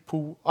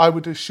I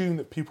would assume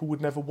that people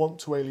would never want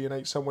to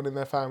alienate someone in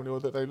their family or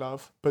that they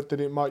love, but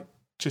that it might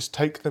just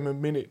take them a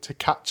minute to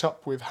catch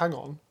up with, hang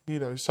on, you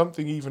know,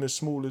 something even as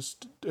small as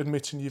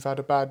admitting you've had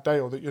a bad day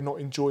or that you're not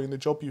enjoying the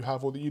job you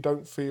have or that you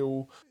don't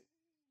feel,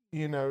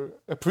 you know,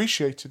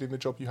 appreciated in the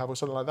job you have or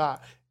something like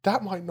that.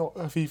 That might not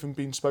have even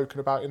been spoken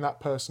about in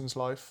that person's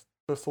life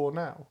before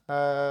now.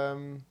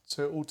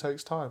 So it all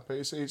takes time. But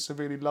it's a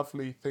really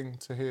lovely thing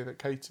to hear that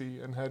Katie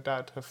and her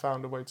dad have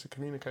found a way to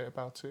communicate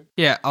about it.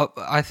 Yeah,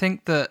 I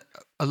think that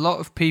a lot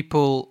of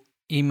people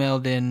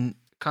emailed in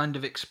kind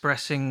of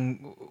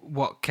expressing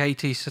what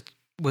Katie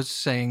was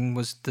saying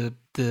was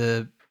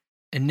the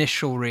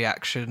initial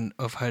reaction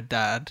of her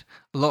dad.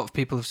 A lot of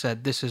people have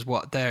said this is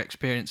what they're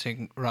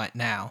experiencing right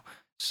now.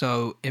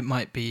 So it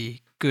might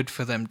be good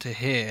for them to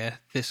hear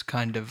this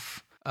kind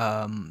of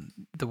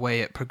the way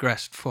it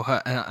progressed for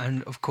her.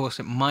 And of course,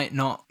 it might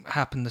not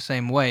happen the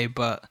same way,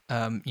 but,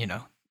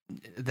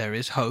 there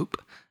is hope.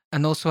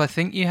 And also, I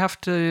think you have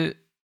to,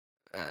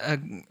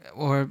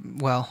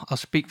 I'll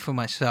speak for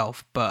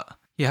myself, but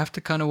you have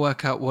to kind of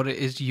work out what it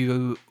is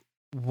you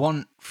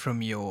want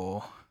from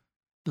your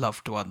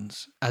loved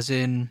ones. As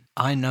in,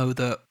 I know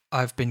that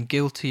I've been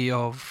guilty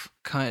of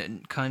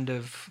kind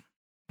of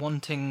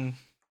wanting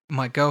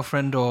my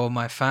girlfriend or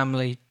my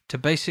family to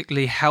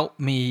basically help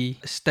me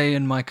stay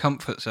in my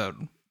comfort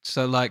zone.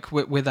 So like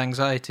with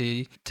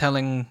anxiety,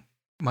 telling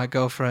my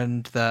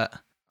girlfriend that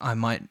I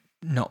might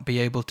not be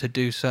able to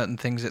do certain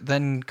things, it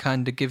then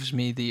kind of gives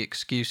me the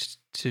excuse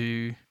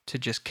to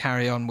just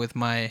carry on with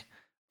my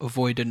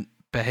avoidant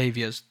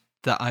behaviors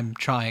that I'm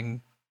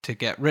trying to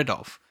get rid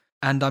of.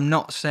 And I'm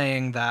not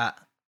saying that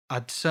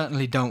I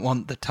certainly don't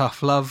want the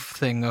tough love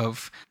thing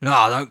of, no,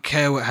 I don't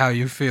care how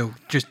you feel,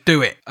 just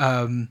do it.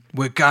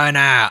 We're going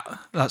out.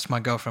 That's my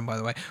girlfriend, by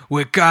the way.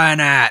 We're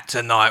going out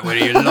tonight, whether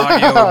you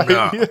like it or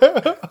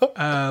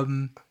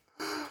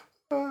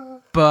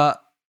not.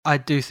 But I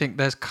do think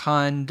there's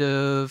kind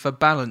of a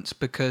balance,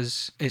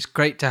 because it's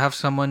great to have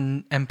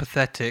someone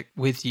empathetic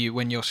with you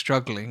when you're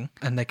struggling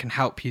and they can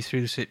help you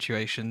through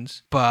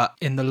situations. But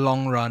in the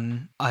long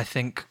run, I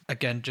think,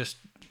 again, just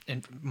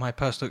in my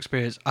personal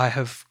experience, I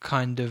have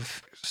kind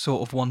of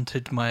sort of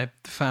wanted my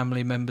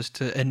family members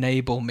to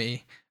enable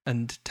me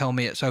and tell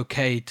me it's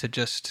okay to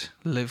just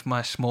live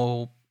my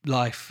small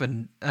life.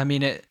 And I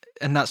mean it,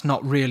 and that's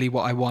not really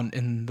what I want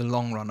in the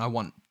long run. I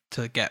want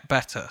to get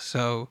better.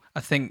 So I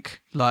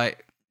think,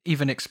 like,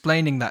 even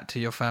explaining that to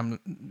your family,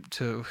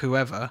 to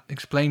whoever,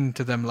 explaining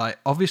to them, like,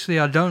 obviously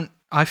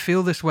I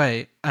feel this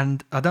way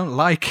and I don't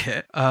like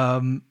it,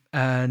 and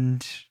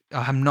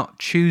I'm not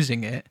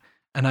choosing it,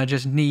 and I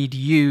just need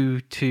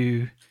you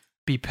to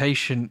be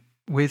patient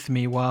with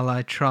me while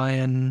I try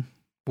and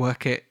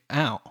work it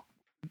out.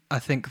 I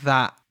think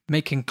that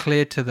making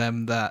clear to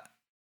them that,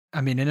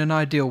 I mean, in an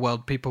ideal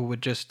world, people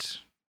would just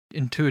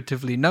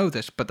intuitively know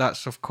this, but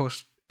that's, of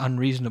course,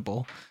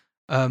 unreasonable.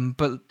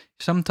 But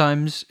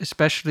sometimes,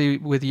 especially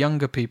with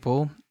younger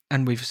people,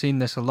 and we've seen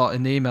this a lot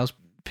in the emails,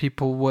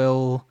 people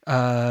will,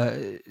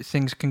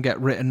 things can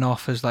get written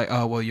off as like,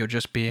 oh, well, you're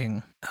just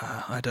being,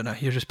 I don't know,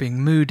 you're just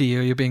being moody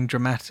or you're being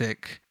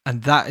dramatic.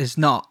 And that is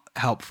not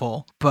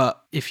helpful.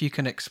 But if you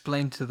can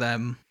explain to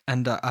them,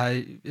 and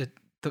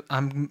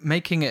I'm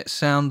making it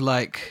sound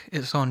like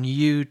it's on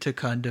you to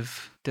kind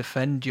of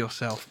defend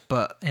yourself,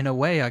 but in a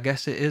way, I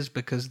guess it is,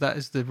 because that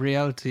is the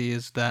reality,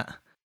 is that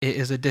it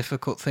is a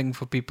difficult thing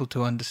for people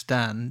to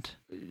understand.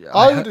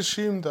 I would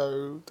assume,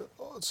 though...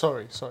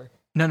 Sorry.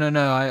 No.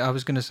 I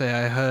was going to say,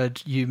 I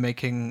heard you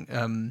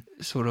making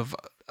sort of,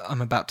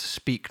 I'm about to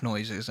speak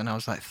noises, and I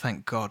was like,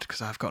 thank God,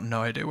 because I've got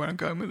no idea where I'm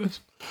going with this.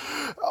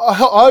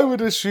 I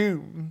would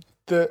assume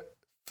that,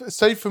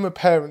 say from a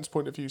parent's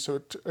point of view,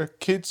 so a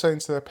kid saying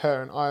to their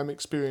parent, I am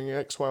experiencing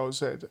X, Y, or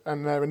Z,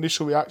 and their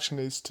initial reaction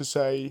is to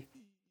say,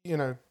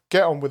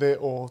 get on with it,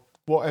 or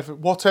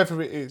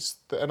whatever it is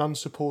that an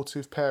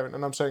unsupportive parent,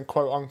 and I'm saying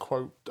quote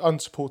unquote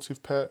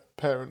unsupportive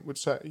parent would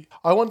say.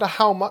 I wonder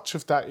how much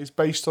of that is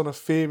based on a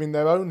fear in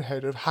their own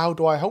head of, how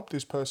do I help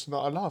this person that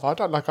I love?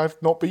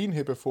 I've not been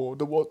here before.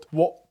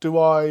 What do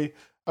I...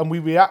 And we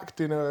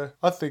react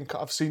I think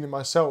I've seen in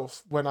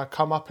myself, when I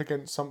come up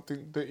against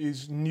something that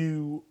is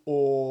new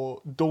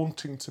or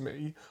daunting to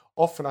me,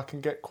 often I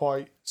can get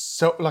quite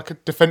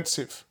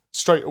defensive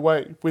straight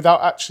away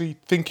without actually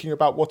thinking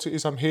about what it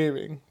is I'm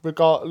hearing,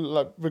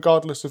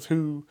 regardless of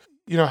who,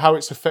 how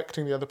it's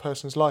affecting the other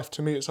person's life.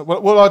 To me, it's like,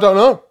 well, I don't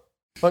know.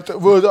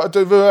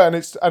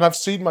 And I've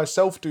seen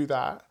myself do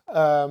that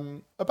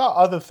about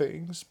other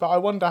things, but I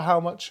wonder how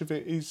much of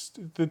it is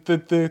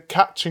the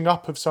catching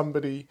up of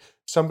somebody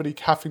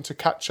having to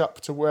catch up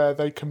to where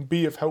they can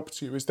be of help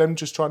to you, is them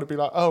just trying to be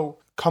like, oh,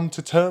 come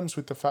to terms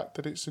with the fact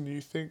that it's a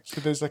new thing.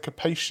 So there's like a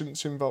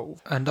patience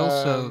involved. And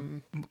also,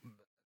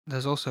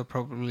 there's also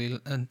probably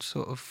a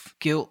sort of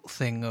guilt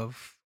thing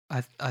of,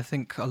 I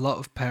think a lot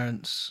of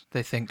parents,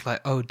 they think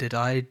like, oh, did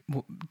I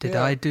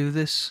do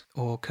this?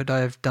 Or could I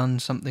have done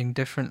something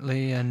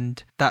differently?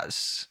 And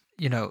that's,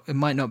 it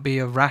might not be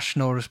a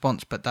rational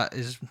response, but that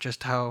is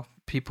just how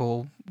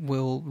people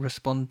will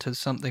respond to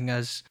something,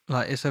 as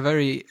like, it's a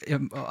very,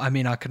 I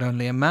mean, I can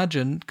only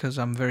imagine because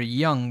I'm very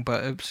young,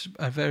 but it's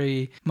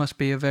must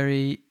be a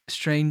very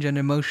strange and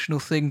emotional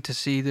thing to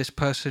see this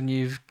person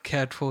you've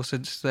cared for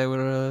since they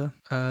were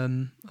a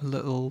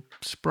little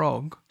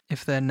sprog,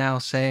 if they're now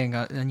saying,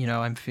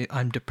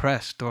 I'm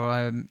depressed,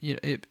 or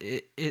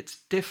it's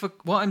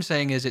difficult. What I'm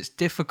saying is, it's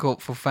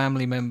difficult for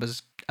family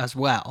members as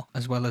well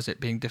as it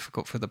being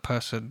difficult for the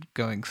person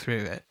going through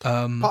it.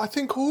 But I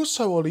think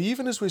also, Ollie,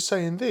 even as we're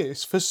saying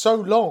this, for so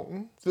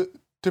long, that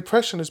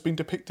depression has been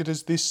depicted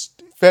as this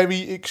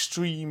very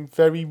extreme,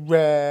 very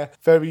rare,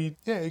 very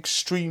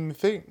extreme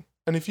thing.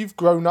 And if you've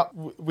grown up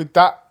with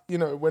that,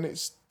 when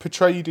it's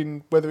portrayed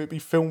in, whether it be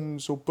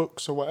films or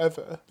books or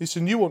whatever, it's a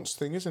nuanced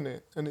thing, isn't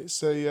it? And it's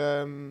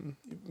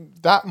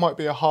that might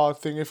be a hard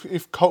thing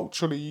if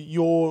culturally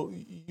your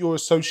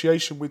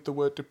association with the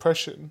word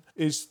depression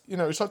is,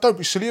 it's like, don't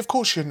be silly, of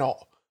course you're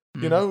not.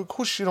 Of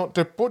course you're not.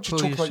 What do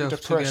you talk about? You're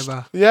depressed.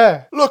 Together.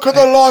 Yeah, look at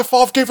the life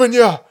I've given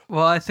you.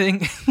 Well, I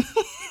think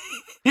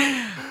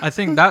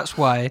that's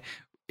why,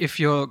 if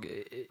you're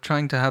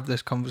trying to have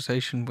this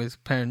conversation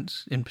with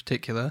parents in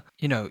particular,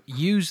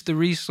 use the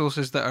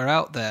resources that are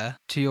out there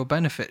to your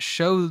benefit.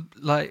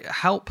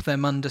 Help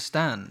them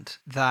understand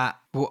that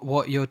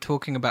what you're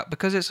talking about,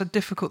 because it's a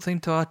difficult thing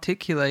to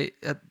articulate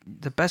at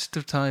the best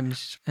of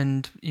times.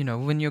 And,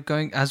 when you're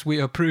going, as we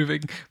are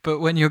proving, but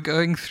when you're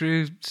going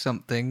through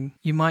something,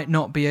 you might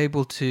not be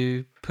able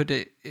to put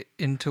it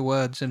into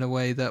words in a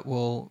way that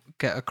will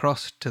get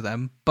across to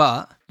them,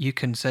 but you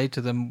can say to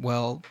them,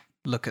 well,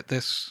 look at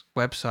this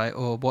website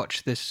or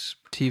watch this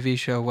TV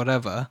show,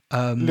 whatever.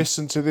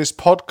 Listen to this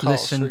podcast.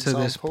 Listen to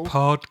this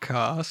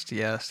podcast.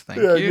 Yes,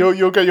 thank you.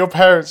 You'll get your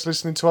parents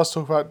listening to us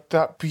talk about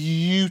that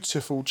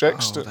beautiful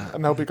Jexton,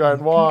 and they'll be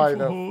going, "Why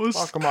the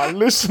fuck am I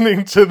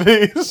listening to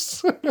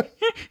this?"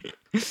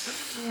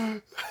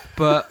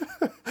 But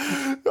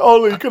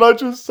Ollie, can I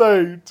just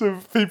say to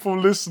people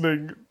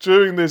listening,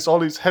 during this,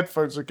 Ollie's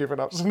headphones are giving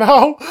up. So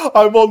now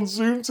I'm on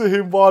Zoom to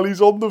him while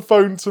he's on the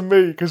phone to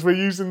me, because we're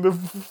using the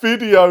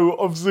video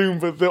of Zoom,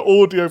 but the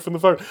audio from the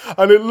phone.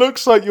 And it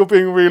looks like you're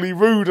being really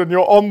rude, and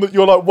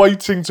you're like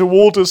waiting to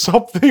order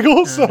something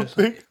or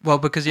something. Well,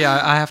 because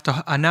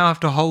I now have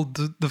to hold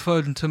the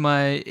phone to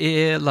my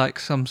ear like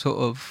some sort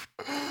of.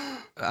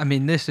 I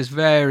mean, this is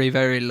very,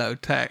 very low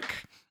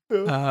tech.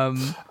 Well,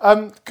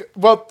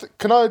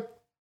 can I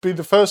be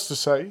the first to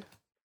say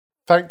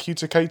thank you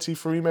to Katie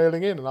for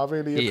emailing in, and I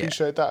really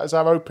appreciate that as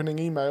our opening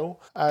email.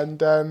 And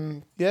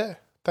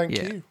thank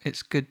you.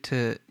 It's good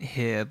to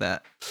hear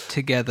that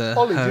together.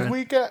 Ollie, did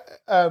we get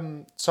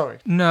sorry.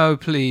 No,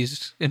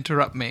 please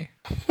interrupt me.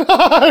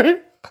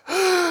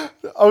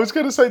 I was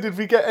going to say, did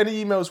we get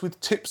any emails with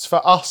tips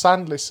for us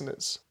and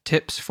listeners?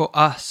 Tips for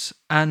us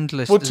and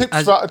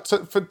listeners. Well,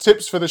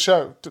 tips for the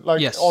show,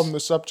 yes. On the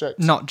subject.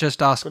 Not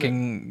just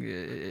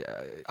asking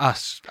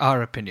us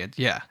our opinion.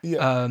 Yeah.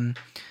 Yeah.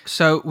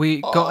 So we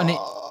got any.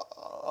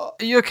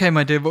 Are you okay,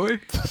 my dear boy?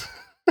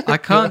 I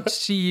can't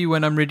see you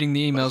when I'm reading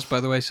the emails, by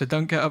the way, so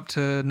don't get up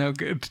to no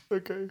good.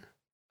 Okay.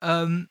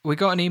 We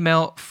got an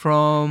email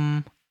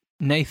from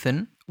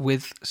Nathan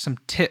with some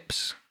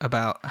tips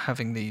about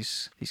having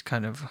these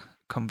kind of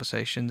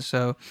conversations.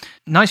 So,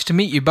 nice to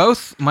meet you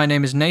both. My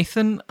name is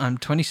Nathan. I'm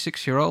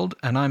 26-year-old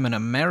and I'm an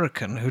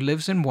American who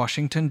lives in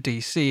Washington,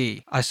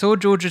 D.C. I saw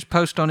George's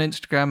post on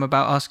Instagram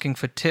about asking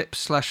for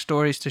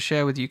tips/stories to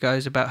share with you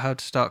guys about how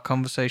to start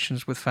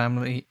conversations with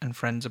family and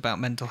friends about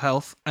mental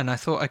health, and I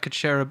thought I could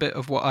share a bit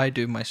of what I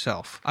do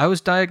myself. I was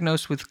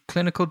diagnosed with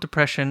clinical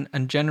depression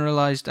and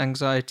generalized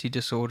anxiety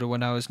disorder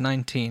when I was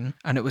 19,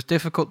 and it was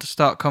difficult to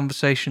start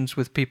conversations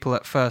with people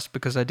at first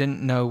because I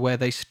didn't know where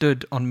they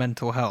stood on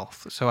mental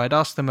health. So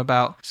I'd ask them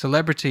about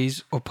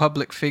celebrities or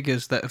public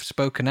figures that have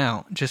spoken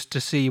out just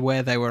to see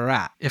where they were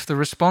at. If the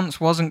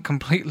response wasn't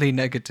completely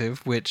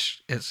negative,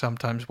 which it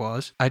sometimes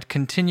was, I'd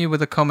continue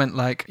with a comment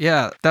like,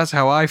 yeah, that's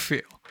how I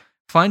feel.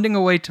 Finding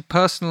a way to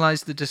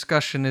personalize the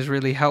discussion is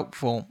really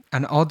helpful,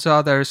 and odds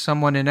are there is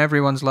someone in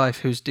everyone's life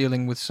who's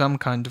dealing with some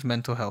kind of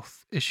mental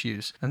health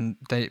issues, and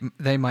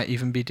they might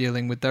even be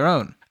dealing with their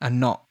own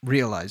and not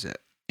realize it.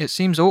 It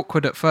seems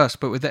awkward at first,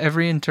 but with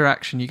every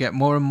interaction you get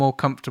more and more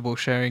comfortable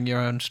sharing your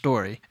own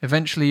story.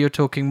 Eventually you're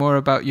talking more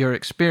about your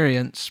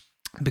experience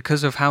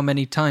because of how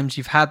many times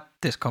you've had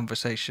this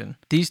conversation.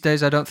 These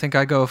days I don't think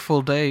I go a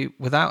full day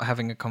without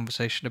having a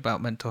conversation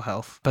about mental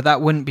health, but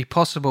that wouldn't be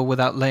possible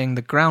without laying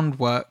the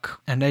groundwork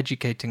and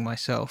educating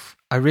myself.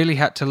 I really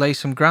had to lay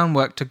some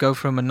groundwork to go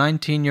from a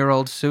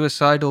 19-year-old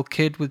suicidal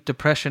kid with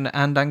depression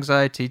and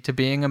anxiety to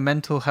being a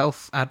mental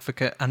health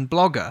advocate and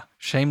blogger.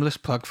 Shameless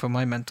plug for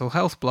my mental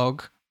health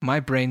blog, My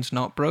Brain's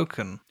Not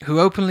Broken, who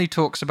openly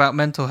talks about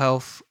mental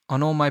health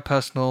on all my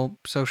personal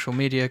social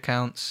media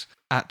accounts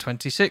at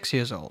 26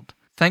 years old.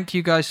 Thank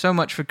you guys so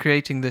much for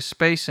creating this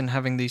space and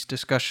having these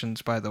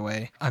discussions, by the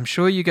way. I'm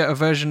sure you get a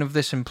version of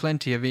this in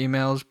plenty of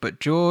emails, but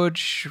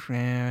George,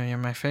 you're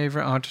my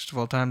favorite artist of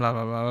all time, blah,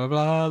 blah, blah, blah,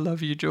 blah.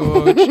 Love you,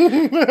 George.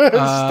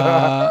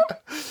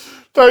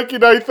 Thank you,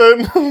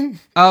 Nathan.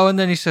 Oh, and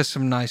then he says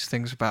some nice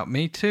things about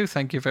me too.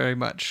 Thank you very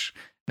much,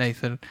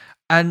 Nathan.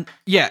 And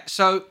yeah,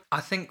 so I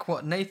think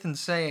what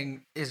Nathan's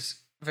saying is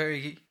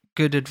very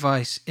good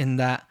advice in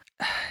that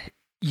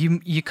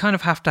you kind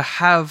of have to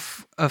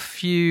have a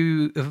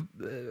few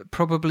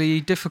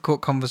probably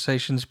difficult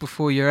conversations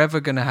before you're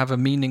ever going to have a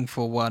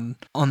meaningful one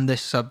on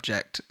this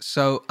subject.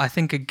 So I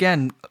think,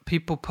 again,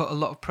 people put a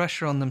lot of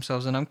pressure on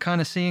themselves, and I'm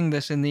kind of seeing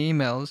this in the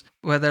emails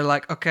where they're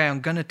like, okay, I'm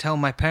going to tell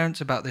my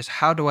parents about this.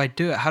 How do I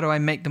do it? How do I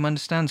make them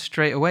understand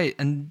straight away?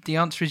 And the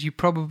answer is you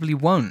probably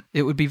won't.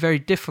 It would be very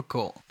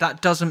difficult.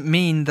 That doesn't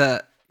mean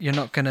that you're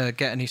not going to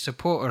get any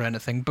support or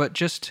anything, but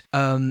just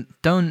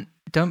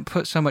don't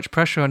put so much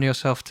pressure on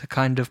yourself to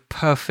kind of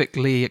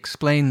perfectly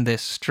explain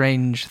this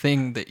strange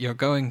thing that you're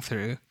going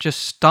through.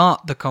 Just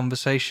start the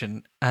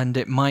conversation, and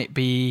it might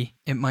be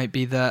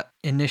that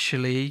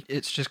initially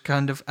it's just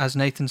kind of, as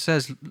Nathan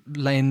says,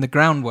 laying the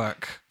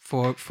groundwork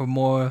for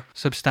more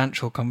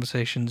substantial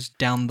conversations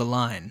down the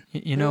line.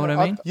 You know what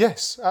I mean?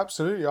 Yes,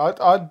 absolutely.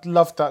 I'd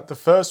love that, the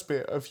first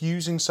bit of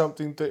using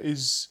something that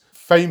is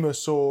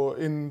famous or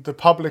in the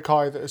public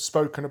eye that has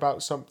spoken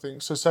about something.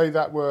 So say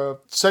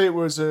it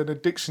was an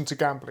addiction to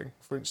gambling,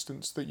 for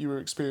instance, that you were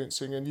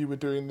experiencing, and you were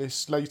doing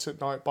this late at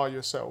night by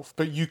yourself.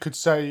 But you could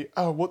say,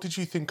 oh, what did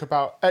you think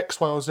about X,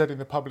 Y, or Z in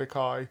the public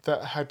eye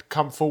that had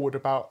come forward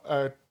about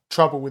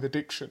trouble with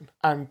addiction?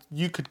 And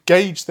you could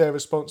gauge their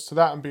response to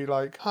that and be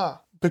like,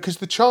 because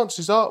the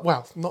chances are,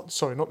 not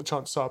the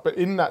chances are, but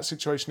in that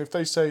situation, if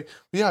they say,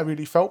 yeah, I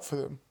really felt for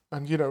them,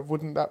 and,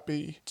 wouldn't that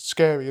be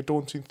scary, a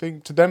daunting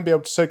thing to then be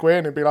able to segue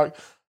in and be like,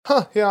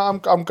 yeah,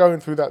 I'm going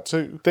through that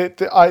too.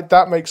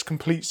 That makes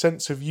complete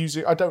sense of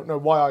using, I don't know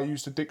why I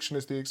used addiction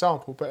as the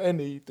example, but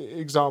any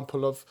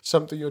example of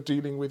something you're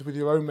dealing with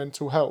your own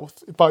mental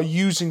health, by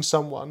using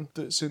someone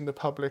that's in the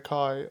public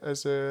eye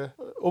as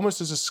almost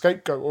as a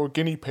scapegoat or a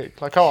guinea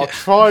pig. Like, I'll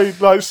try,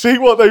 see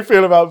what they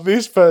feel about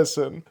this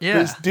person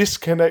that's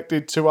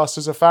disconnected to us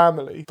as a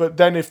family. But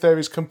then if there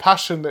is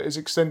compassion that is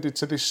extended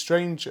to this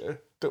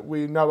stranger that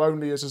we know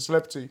only as a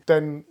celebrity,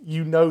 then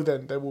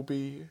then there will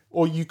be,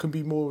 or you can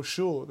be more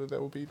sure that there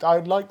will be. I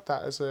like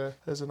that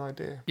as an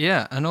idea.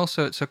 Yeah, and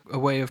also it's a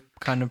way of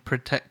kind of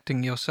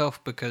protecting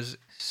yourself, because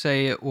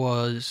say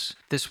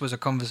this was a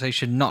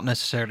conversation not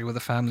necessarily with a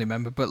family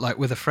member, but like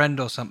with a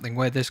friend or something,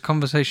 where this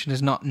conversation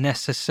is not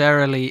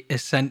necessarily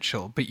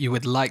essential, but you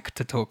would like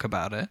to talk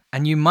about it,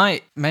 and you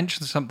might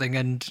mention something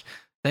and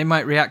they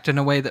might react in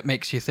a way that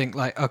makes you think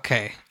like,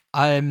 okay,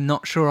 I'm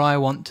not sure I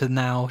want to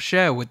now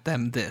share with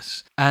them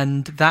this.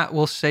 And that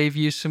will save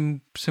you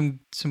some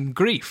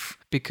grief,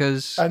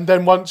 because... And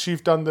then once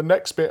you've done the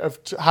next bit of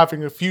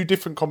having a few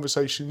different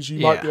conversations,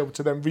 you might be able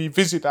to then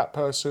revisit that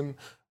person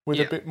with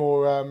a bit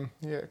more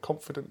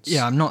confidence.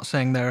 Yeah, I'm not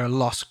saying they're a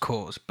lost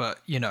cause, but,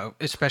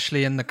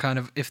 especially in the kind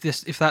of... If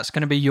that's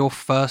going to be your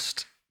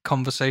first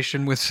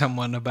conversation with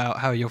someone about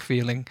how you're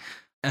feeling,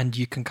 and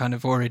you can kind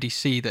of already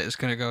see that it's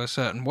going to go a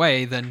certain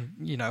way, then,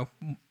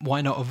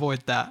 why not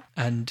avoid that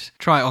and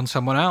try it on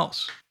someone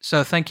else?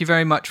 So thank you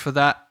very much for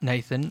that,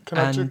 Nathan. Can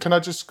I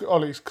just,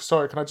 Ollie,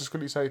 sorry, can I just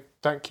quickly say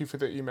thank you for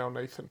the email,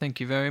 Nathan? Thank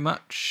you very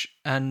much.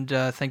 And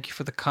thank you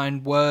for the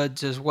kind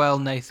words as well,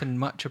 Nathan.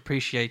 Much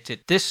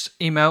appreciated. This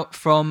email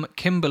from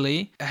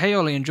Kimberly. Hey,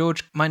 Ollie and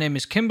George. My name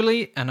is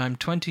Kimberly and I'm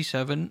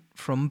 27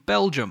 from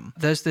Belgium.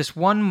 There's this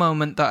one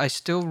moment that I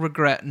still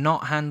regret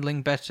not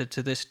handling better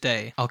to this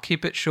day. I'll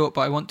keep it short,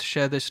 but I want to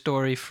share this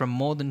story from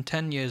more than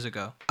 10 years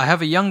ago. I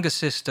have a younger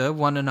sister,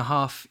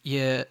 1.5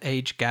 year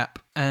age gap,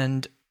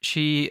 and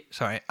I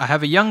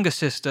have a younger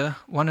sister,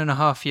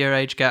 1.5 year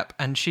age gap,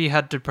 and she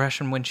had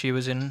depression when she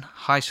was in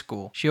high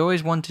school. She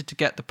always wanted to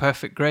get the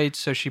perfect grades,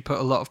 so she put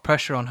a lot of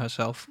pressure on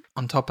herself.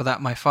 On top of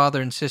that, my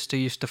father and sister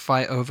used to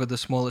fight over the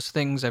smallest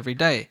things every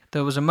day.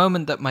 There was a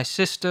moment that my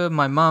sister,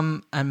 my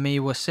mum, and me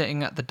were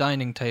sitting at the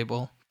dining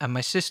table, and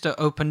my sister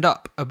opened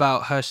up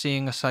about her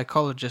seeing a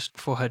psychologist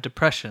for her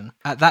depression.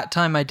 At that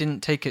time, I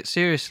didn't take it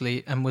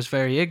seriously and was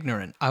very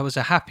ignorant. I was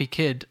a happy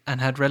kid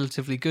and had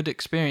relatively good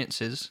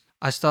experiences.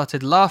 I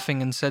started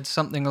laughing and said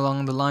something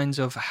along the lines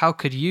of, "How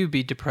could you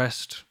be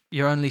depressed?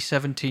 You're only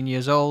 17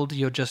 years old,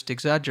 you're just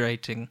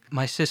exaggerating."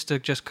 My sister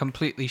just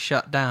completely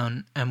shut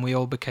down and we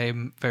all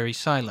became very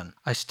silent.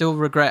 I still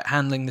regret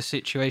handling the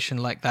situation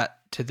like that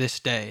to this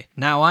day.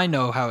 Now I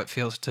know how it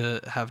feels to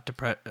have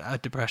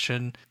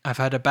depression. I've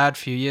had a bad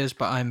few years,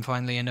 but I'm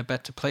finally in a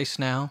better place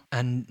now.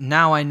 And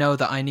now I know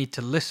that I need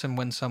to listen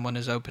when someone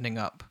is opening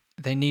up.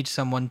 They need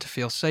someone to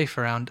feel safe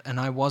around, and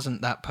I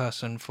wasn't that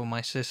person for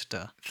my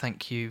sister.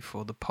 Thank you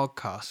for the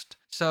podcast.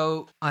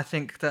 So I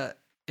think that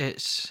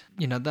it's,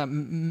 that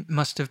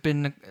must have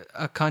been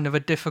a kind of a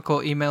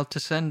difficult email to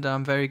send.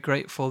 I'm very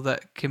grateful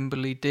that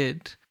Kimberly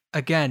did.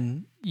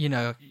 Again,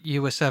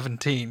 you were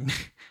 17.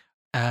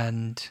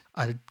 And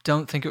I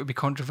don't think it would be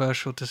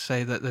controversial to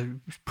say that there's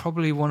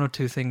probably one or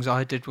two things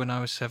I did when I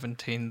was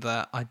 17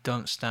 that I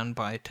don't stand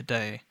by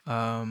today.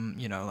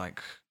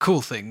 Like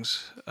cool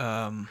things.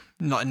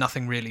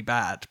 Nothing really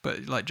bad,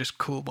 but like just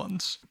cool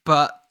ones.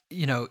 But,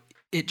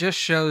 it just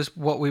shows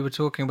what we were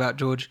talking about,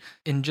 George.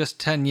 In just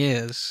 10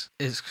 years,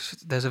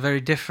 there's a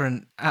very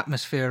different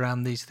atmosphere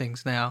around these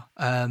things now.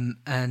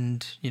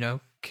 And,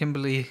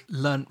 Kimberly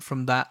learnt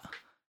from that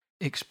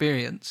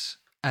experience,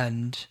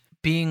 and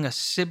being a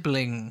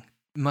sibling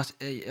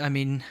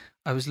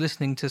I was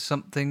listening to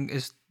something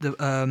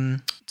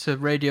to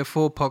Radio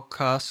 4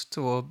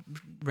 podcast or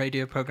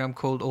radio program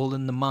called All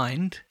in the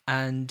Mind,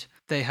 and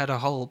they had a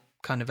whole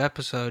kind of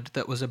episode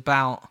that was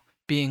about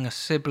being a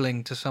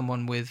sibling to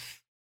someone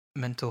with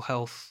mental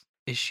health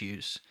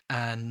issues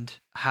and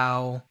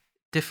how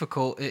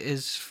difficult it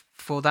is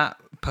for that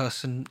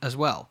person as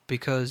well,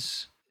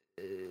 because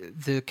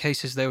the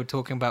cases they were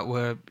talking about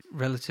were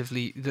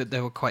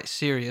they were quite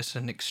serious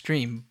and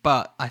extreme.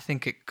 But I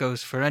think it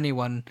goes for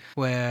anyone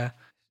where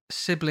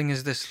sibling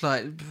is this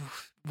like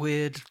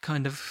weird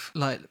kind of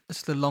like,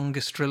 it's the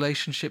longest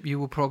relationship you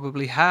will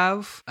probably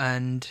have,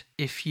 and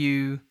if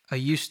you are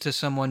used to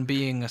someone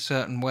being a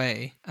certain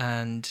way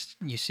and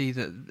you see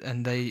that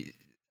and they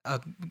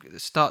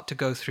start to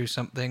go through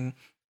something,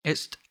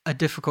 it's a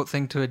difficult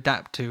thing to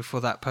adapt to for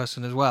that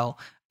person as well.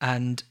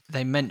 And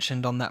they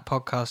mentioned on that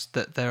podcast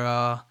that there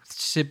are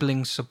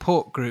sibling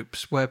support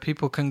groups where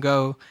people can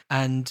go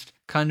and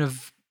kind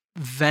of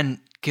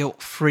vent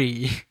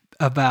guilt-free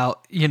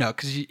about,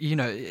 because,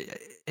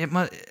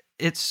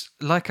 it's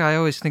like I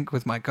always think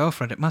with my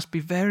girlfriend, it must be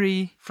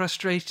very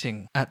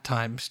frustrating at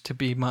times to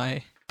be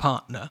my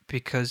partner,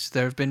 because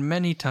there have been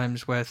many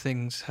times where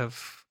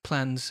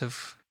plans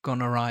have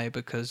gone awry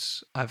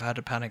because I've had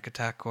a panic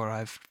attack or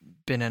I've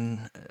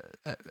been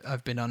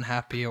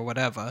unhappy or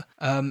whatever.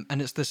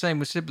 And it's the same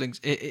with siblings.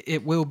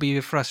 It will be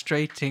a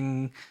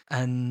frustrating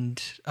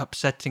and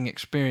upsetting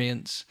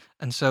experience.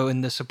 And so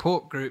in the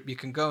support group, you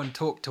can go and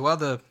talk to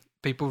other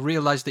people,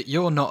 realize that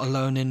you're not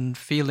alone in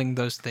feeling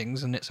those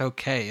things, and it's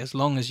okay as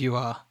long as you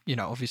are,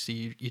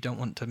 obviously you don't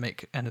want to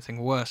make anything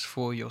worse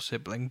for your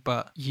sibling,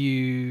 but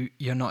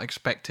you're not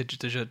expected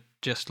to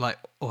just like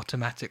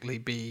automatically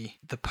be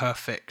the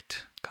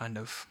perfect kind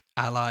of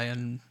ally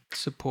and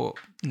support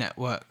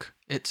network.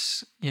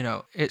 It's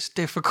it's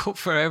difficult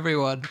for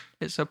everyone.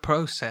 It's a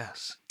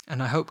process,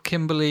 and I hope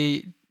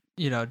Kimberly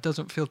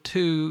doesn't feel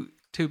too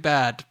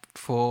bad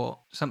for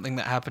something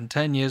that happened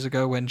 10 years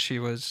ago when she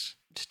was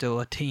still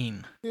a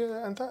teen.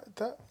 Yeah, and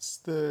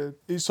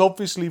it's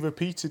obviously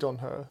repeated on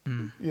her.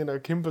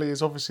 Kimberly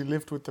has obviously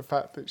lived with the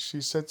fact that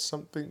she said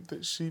something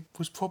that she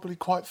was probably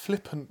quite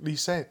flippantly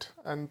said,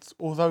 and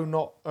although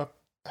not a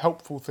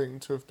helpful thing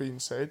to have been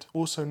said,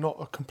 also not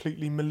a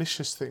completely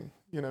malicious thing.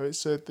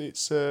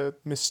 It's a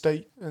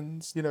mistake, and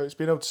it's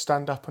being able to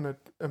stand up and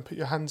put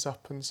your hands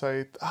up and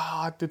say,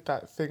 I did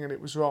that thing and it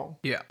was wrong.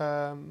 Yeah.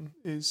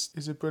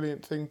 Is a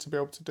brilliant thing to be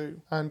able to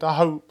do, and I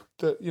hope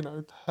that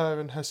her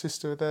and her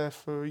sister are there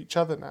for each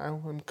other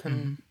now, and can.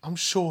 Mm-hmm. I'm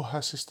sure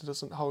her sister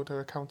doesn't hold her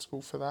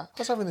accountable for that. I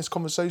was having this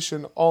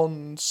conversation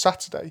on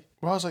Saturday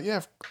where I was like,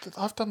 yeah,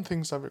 I've done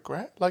things I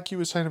regret, like you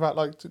were saying about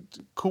like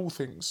cool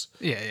things.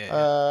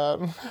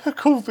 Yeah.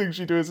 Cool things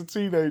you do as a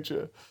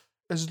teenager.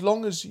 as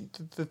long as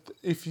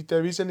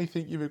there is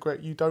anything you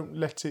regret, you don't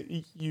let it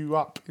eat you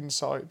up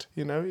inside.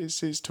 You know,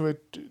 it's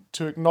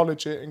to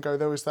acknowledge it and go,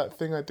 there was that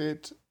thing I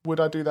did. Would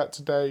I do that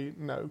today?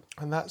 No.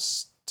 And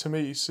that's, to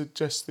me,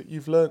 suggests that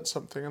you've learned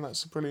something, and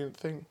that's a brilliant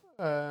thing.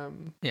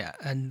 Yeah,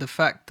 and the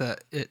fact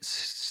that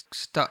it's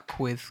stuck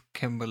with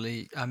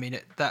Kimberly, I mean,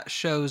 that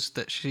shows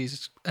that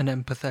she's an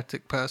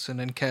empathetic person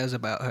and cares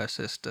about her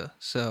sister.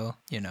 So,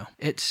 you know,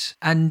 it's,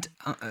 and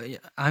I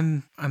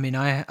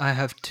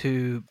have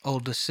 2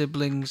 older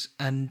siblings,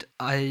 and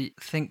I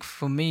think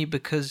for me,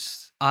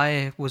 because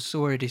I was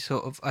already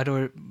I'd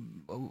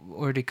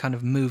already kind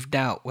of moved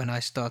out when I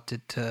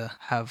started to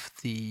have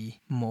the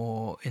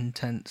more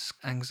intense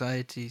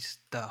anxiety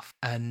stuff,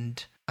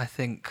 and I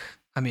think,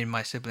 I mean,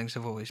 my siblings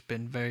have always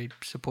been very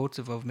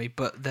supportive of me,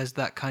 but there's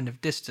that kind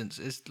of distance.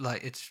 It's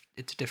like, it's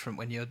different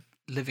when you're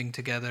living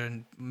together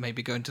and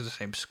maybe going to the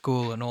same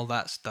school and all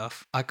that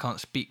stuff. I can't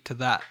speak to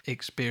that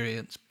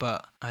experience,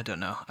 but I don't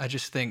know. I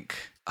just think,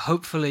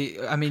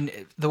 hopefully, I mean,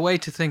 the way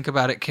to think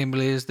about it,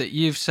 Kimberly, is that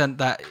you've sent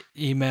that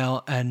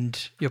email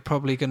and you're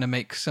probably going to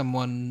make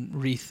someone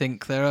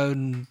rethink their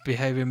own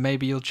behavior.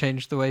 Maybe you'll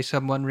change the way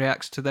someone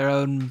reacts to their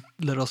own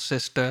little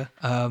sister,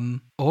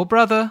 or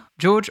brother,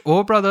 George,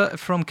 or brother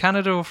from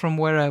Canada or from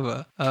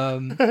wherever.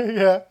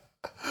 Yeah.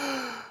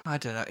 I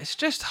don't know. It's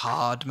just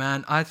hard,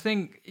 man. I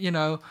think, you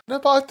know... No,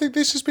 but I think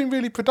this has been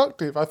really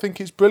productive. I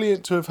think it's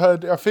brilliant to have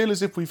heard... I feel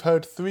as if we've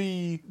heard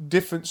 3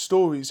 different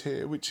stories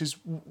here, which is,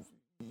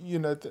 you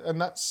know,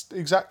 and that's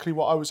exactly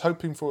what I was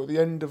hoping for at the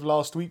end of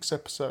last week's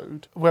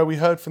episode, where we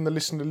heard from the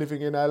listener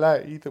living in LA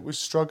that was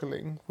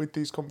struggling with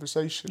these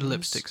conversations.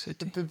 Lipstick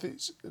City.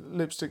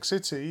 Lipstick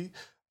City.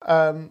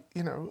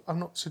 You know, I'm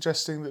not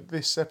suggesting that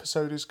this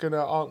episode is going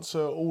to answer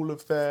all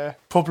of their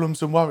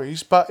problems and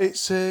worries, but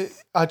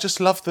I just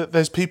love that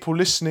there's people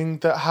listening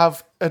that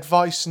have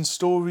advice and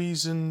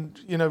stories and,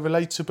 you know,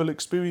 relatable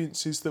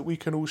experiences that we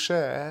can all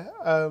share.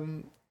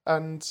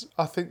 And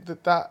I think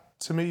that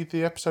to me,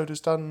 the episode has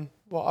done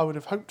what I would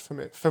have hoped from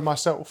it, for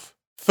myself.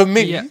 For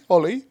me, yeah.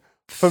 Ollie.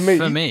 For me.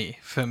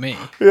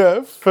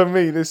 Yeah, for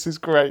me, this is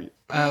great.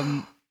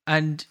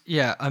 And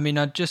yeah, I mean,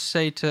 I'd just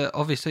say to,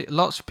 obviously,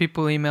 lots of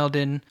people emailed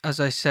in, as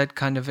I said,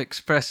 kind of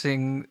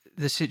expressing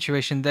the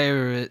situation they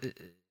were...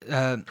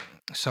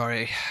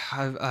 sorry,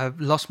 I've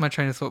lost my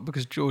train of thought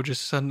because George has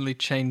suddenly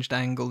changed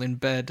angle in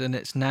bed and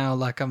it's now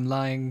like I'm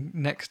lying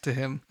next to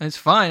him. And it's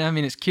fine, I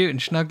mean, it's cute and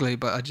snuggly,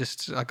 but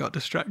I got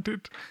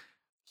distracted.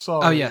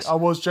 Sorry, oh, yes. I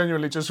was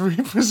genuinely just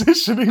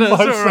repositioning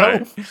myself. All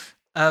right.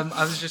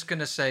 I was just going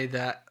to say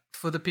that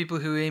for the people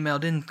who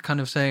emailed in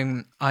kind of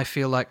saying, I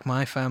feel like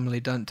my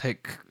family don't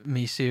take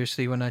me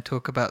seriously when I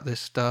talk about this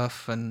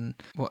stuff and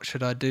what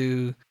should I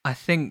do? I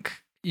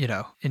think, you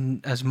know,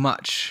 in as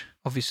much,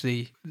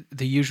 obviously,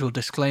 the usual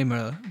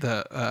disclaimer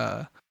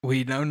that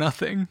we know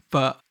nothing,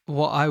 but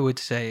what I would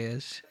say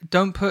is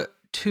don't put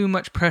too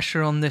much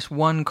pressure on this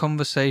one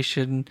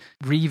conversation,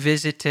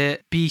 revisit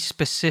it, be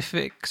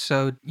specific.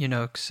 So, you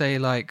know, say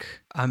like,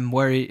 I'm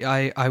worried,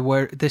 I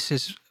worry,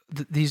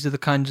 these are the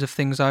kinds of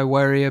things I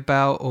worry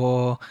about,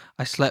 or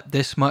I slept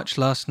this much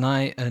last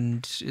night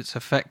and it's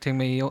affecting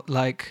me.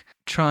 Like,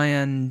 try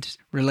and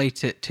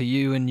relate it to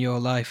you and your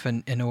life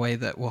and in a way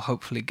that will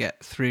hopefully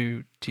get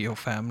through to your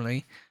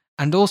family.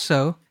 And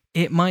also,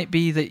 it might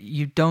be that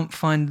you don't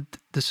find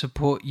the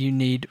support you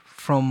need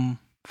from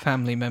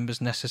family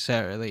members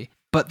necessarily,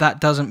 but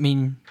that doesn't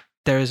mean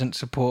there isn't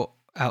support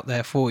out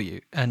there for you.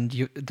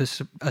 And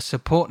a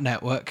support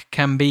network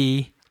can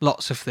be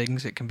lots of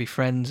things. It can be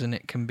friends and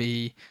it can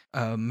be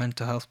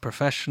mental health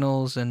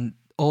professionals, and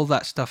all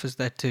that stuff is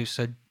there too.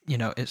 So, you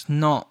know, it's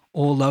not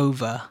all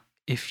over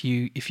if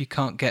you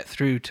can't get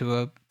through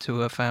to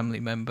a family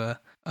member.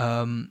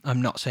 I'm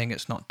not saying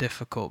it's not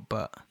difficult,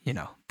 but, you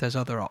know, there's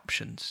other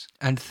options.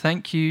 And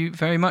thank you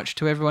very much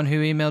to everyone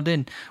who emailed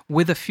in.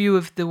 With a few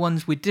of the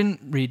ones we didn't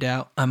read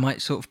out, I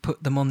might sort of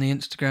put them on the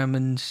Instagram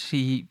and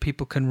see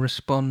people can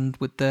respond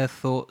with their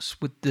thoughts,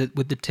 with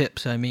the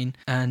tips, I mean,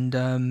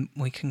 and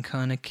we can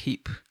kind of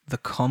keep the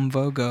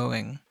convo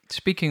going.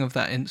 Speaking of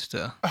that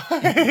Insta,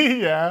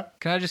 yeah.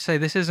 Can I just say,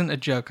 this isn't a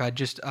joke. I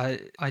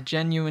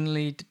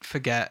genuinely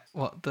forget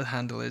what the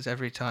handle is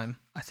every time.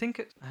 I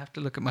have to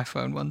look at my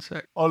phone 1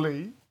 sec.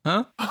 Ollie.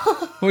 Huh?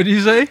 What do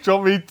you say? Do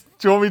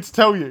you want me to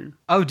tell you?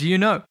 Oh, do you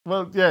know?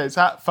 Well, yeah, it's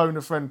at Phone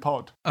a Friend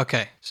Pod.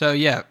 Okay, so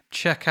yeah,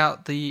 check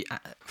out the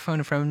Phone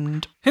a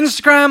Friend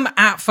Instagram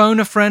at Phone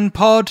a Friend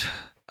Pod.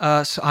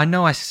 So I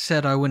know I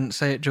said I wouldn't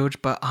say it,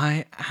 George, but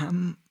I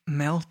am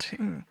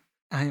melting.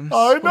 I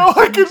know,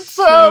 I can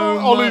tell.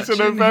 Ollie's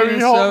in a very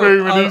hot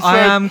room, and he said, I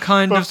am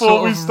kind of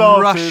sort of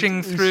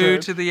rushing through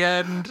to the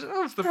end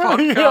of the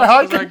podcast. Yeah,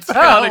 I can tell.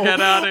 Gotta get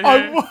out of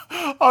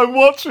here. I'm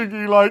watching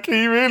you like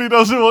he really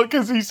doesn't want,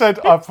 because he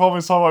said, I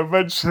promise I won't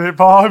mention it,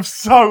 but I'm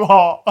so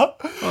hot.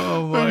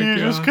 Oh my and you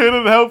God. just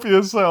couldn't help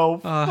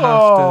yourself. I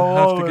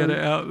have to get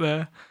it out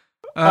there.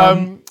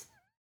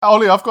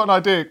 Ollie, I've got an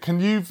idea. Can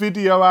you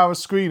video our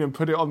screen and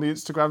put it on the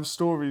Instagram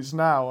stories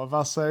now of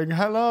us saying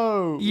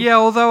hello? Yeah,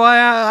 although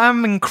I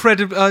am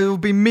incredible. It will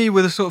be me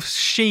with a sort of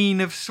sheen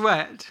of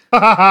sweat.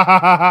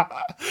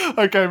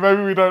 Okay,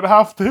 maybe we don't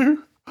have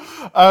to.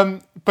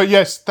 But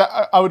yes,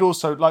 I would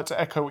also like to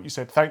echo what you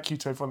said. Thank you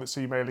to everyone that's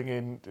emailing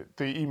in.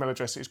 The email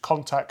address is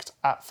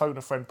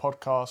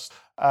contact@phoneafriendpodcast.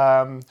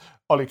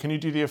 Ollie, can you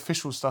do the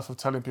official stuff of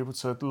telling people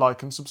to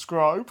like and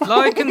subscribe?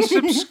 Like and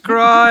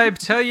subscribe.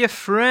 Tell your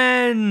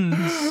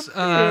friends.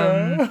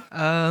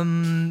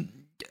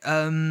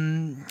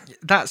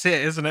 That's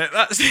it, isn't it?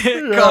 That's it.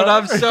 Yeah. God,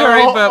 I'm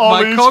sorry, but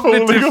Ollie's my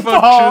cognitive falling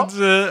apart.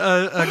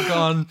 functions are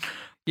gone.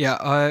 Yeah,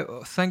 I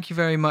thank you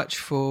very much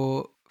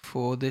for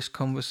this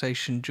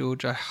conversation,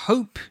 George. I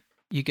hope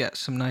you get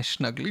some nice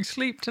snuggly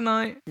sleep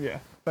tonight. Yeah,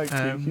 thank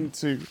you. You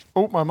too.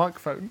 Oh, my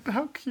microphone.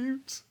 How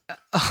cute.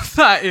 Oh,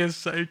 that is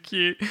so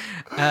cute.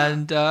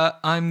 And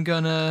I'm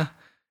gonna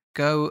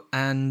go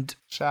and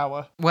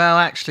shower. Well,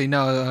 actually,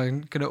 no.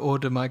 I'm gonna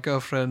order my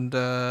girlfriend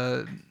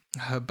her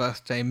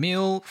birthday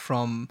meal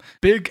from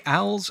Big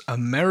Al's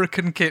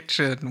American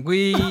Kitchen.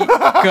 We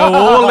go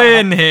all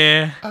in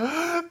here.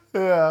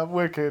 Yeah,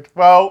 wicked.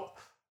 Well,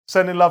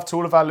 sending love to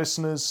all of our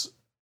listeners,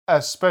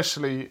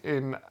 especially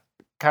in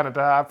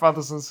Canada, our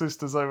brothers and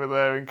sisters over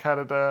there in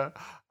Canada.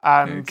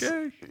 And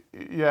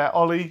yeah,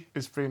 Ollie,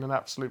 it's been an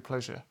absolute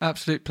pleasure.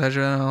 Absolute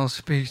pleasure, and I'll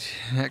speak to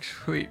you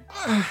next week.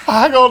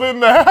 Hang on in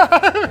there.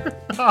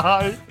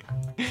 Bye.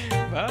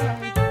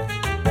 Bye.